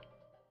Đan Mạch,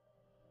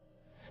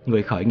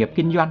 người khởi nghiệp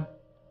kinh doanh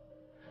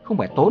không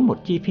phải tốn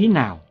một chi phí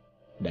nào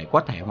để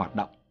có thể hoạt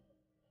động,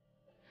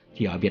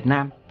 thì ở Việt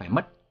Nam phải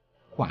mất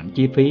khoản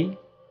chi phí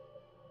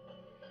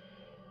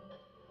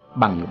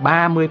bằng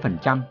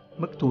 30%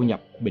 mức thu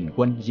nhập bình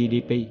quân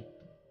GDP.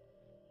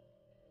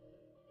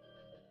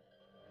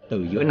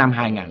 Từ giữa năm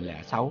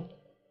 2006,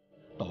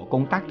 Tổ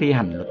công tác thi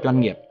hành luật doanh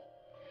nghiệp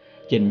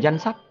trình danh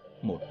sách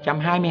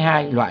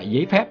 122 loại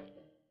giấy phép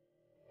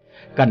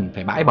cần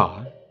phải bãi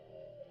bỏ.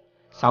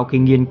 Sau khi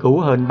nghiên cứu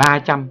hơn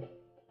 300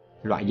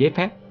 loại giấy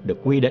phép được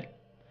quy định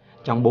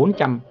trong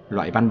 400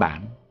 loại văn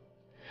bản,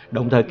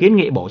 đồng thời kiến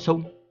nghị bổ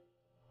sung,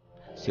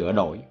 sửa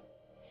đổi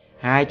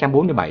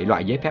 247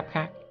 loại giấy phép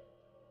khác.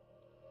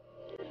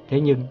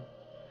 Thế nhưng,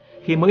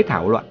 khi mới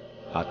thảo luận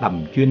ở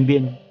tầm chuyên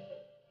viên,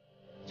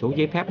 số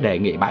giấy phép đề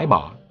nghị bãi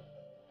bỏ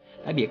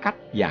đã bị cắt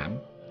giảm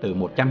từ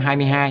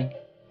 122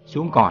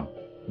 xuống còn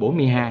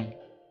 42.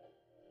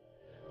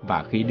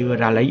 Và khi đưa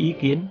ra lấy ý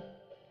kiến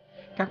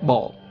các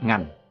bộ,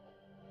 ngành,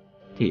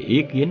 thì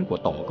ý kiến của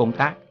tổ công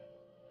tác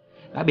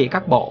đã bị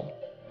các bộ,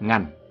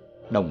 ngành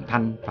đồng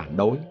thanh phản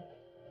đối.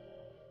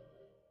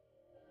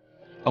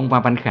 Ông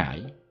Phan Văn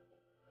Khải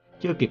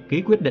chưa kịp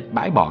ký quyết định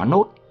bãi bỏ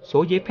nốt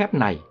số giấy phép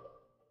này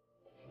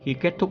khi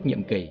kết thúc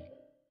nhiệm kỳ.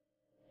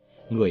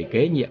 Người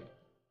kế nhiệm,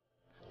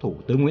 Thủ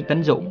tướng Nguyễn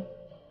Tấn Dũng,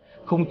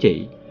 không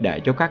chỉ để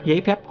cho các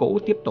giấy phép cũ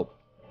tiếp tục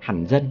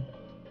hành dân,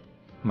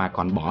 mà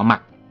còn bỏ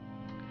mặc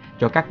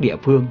cho các địa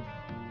phương,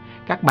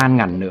 các ban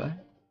ngành nữa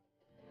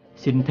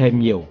xin thêm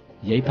nhiều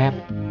giấy phép.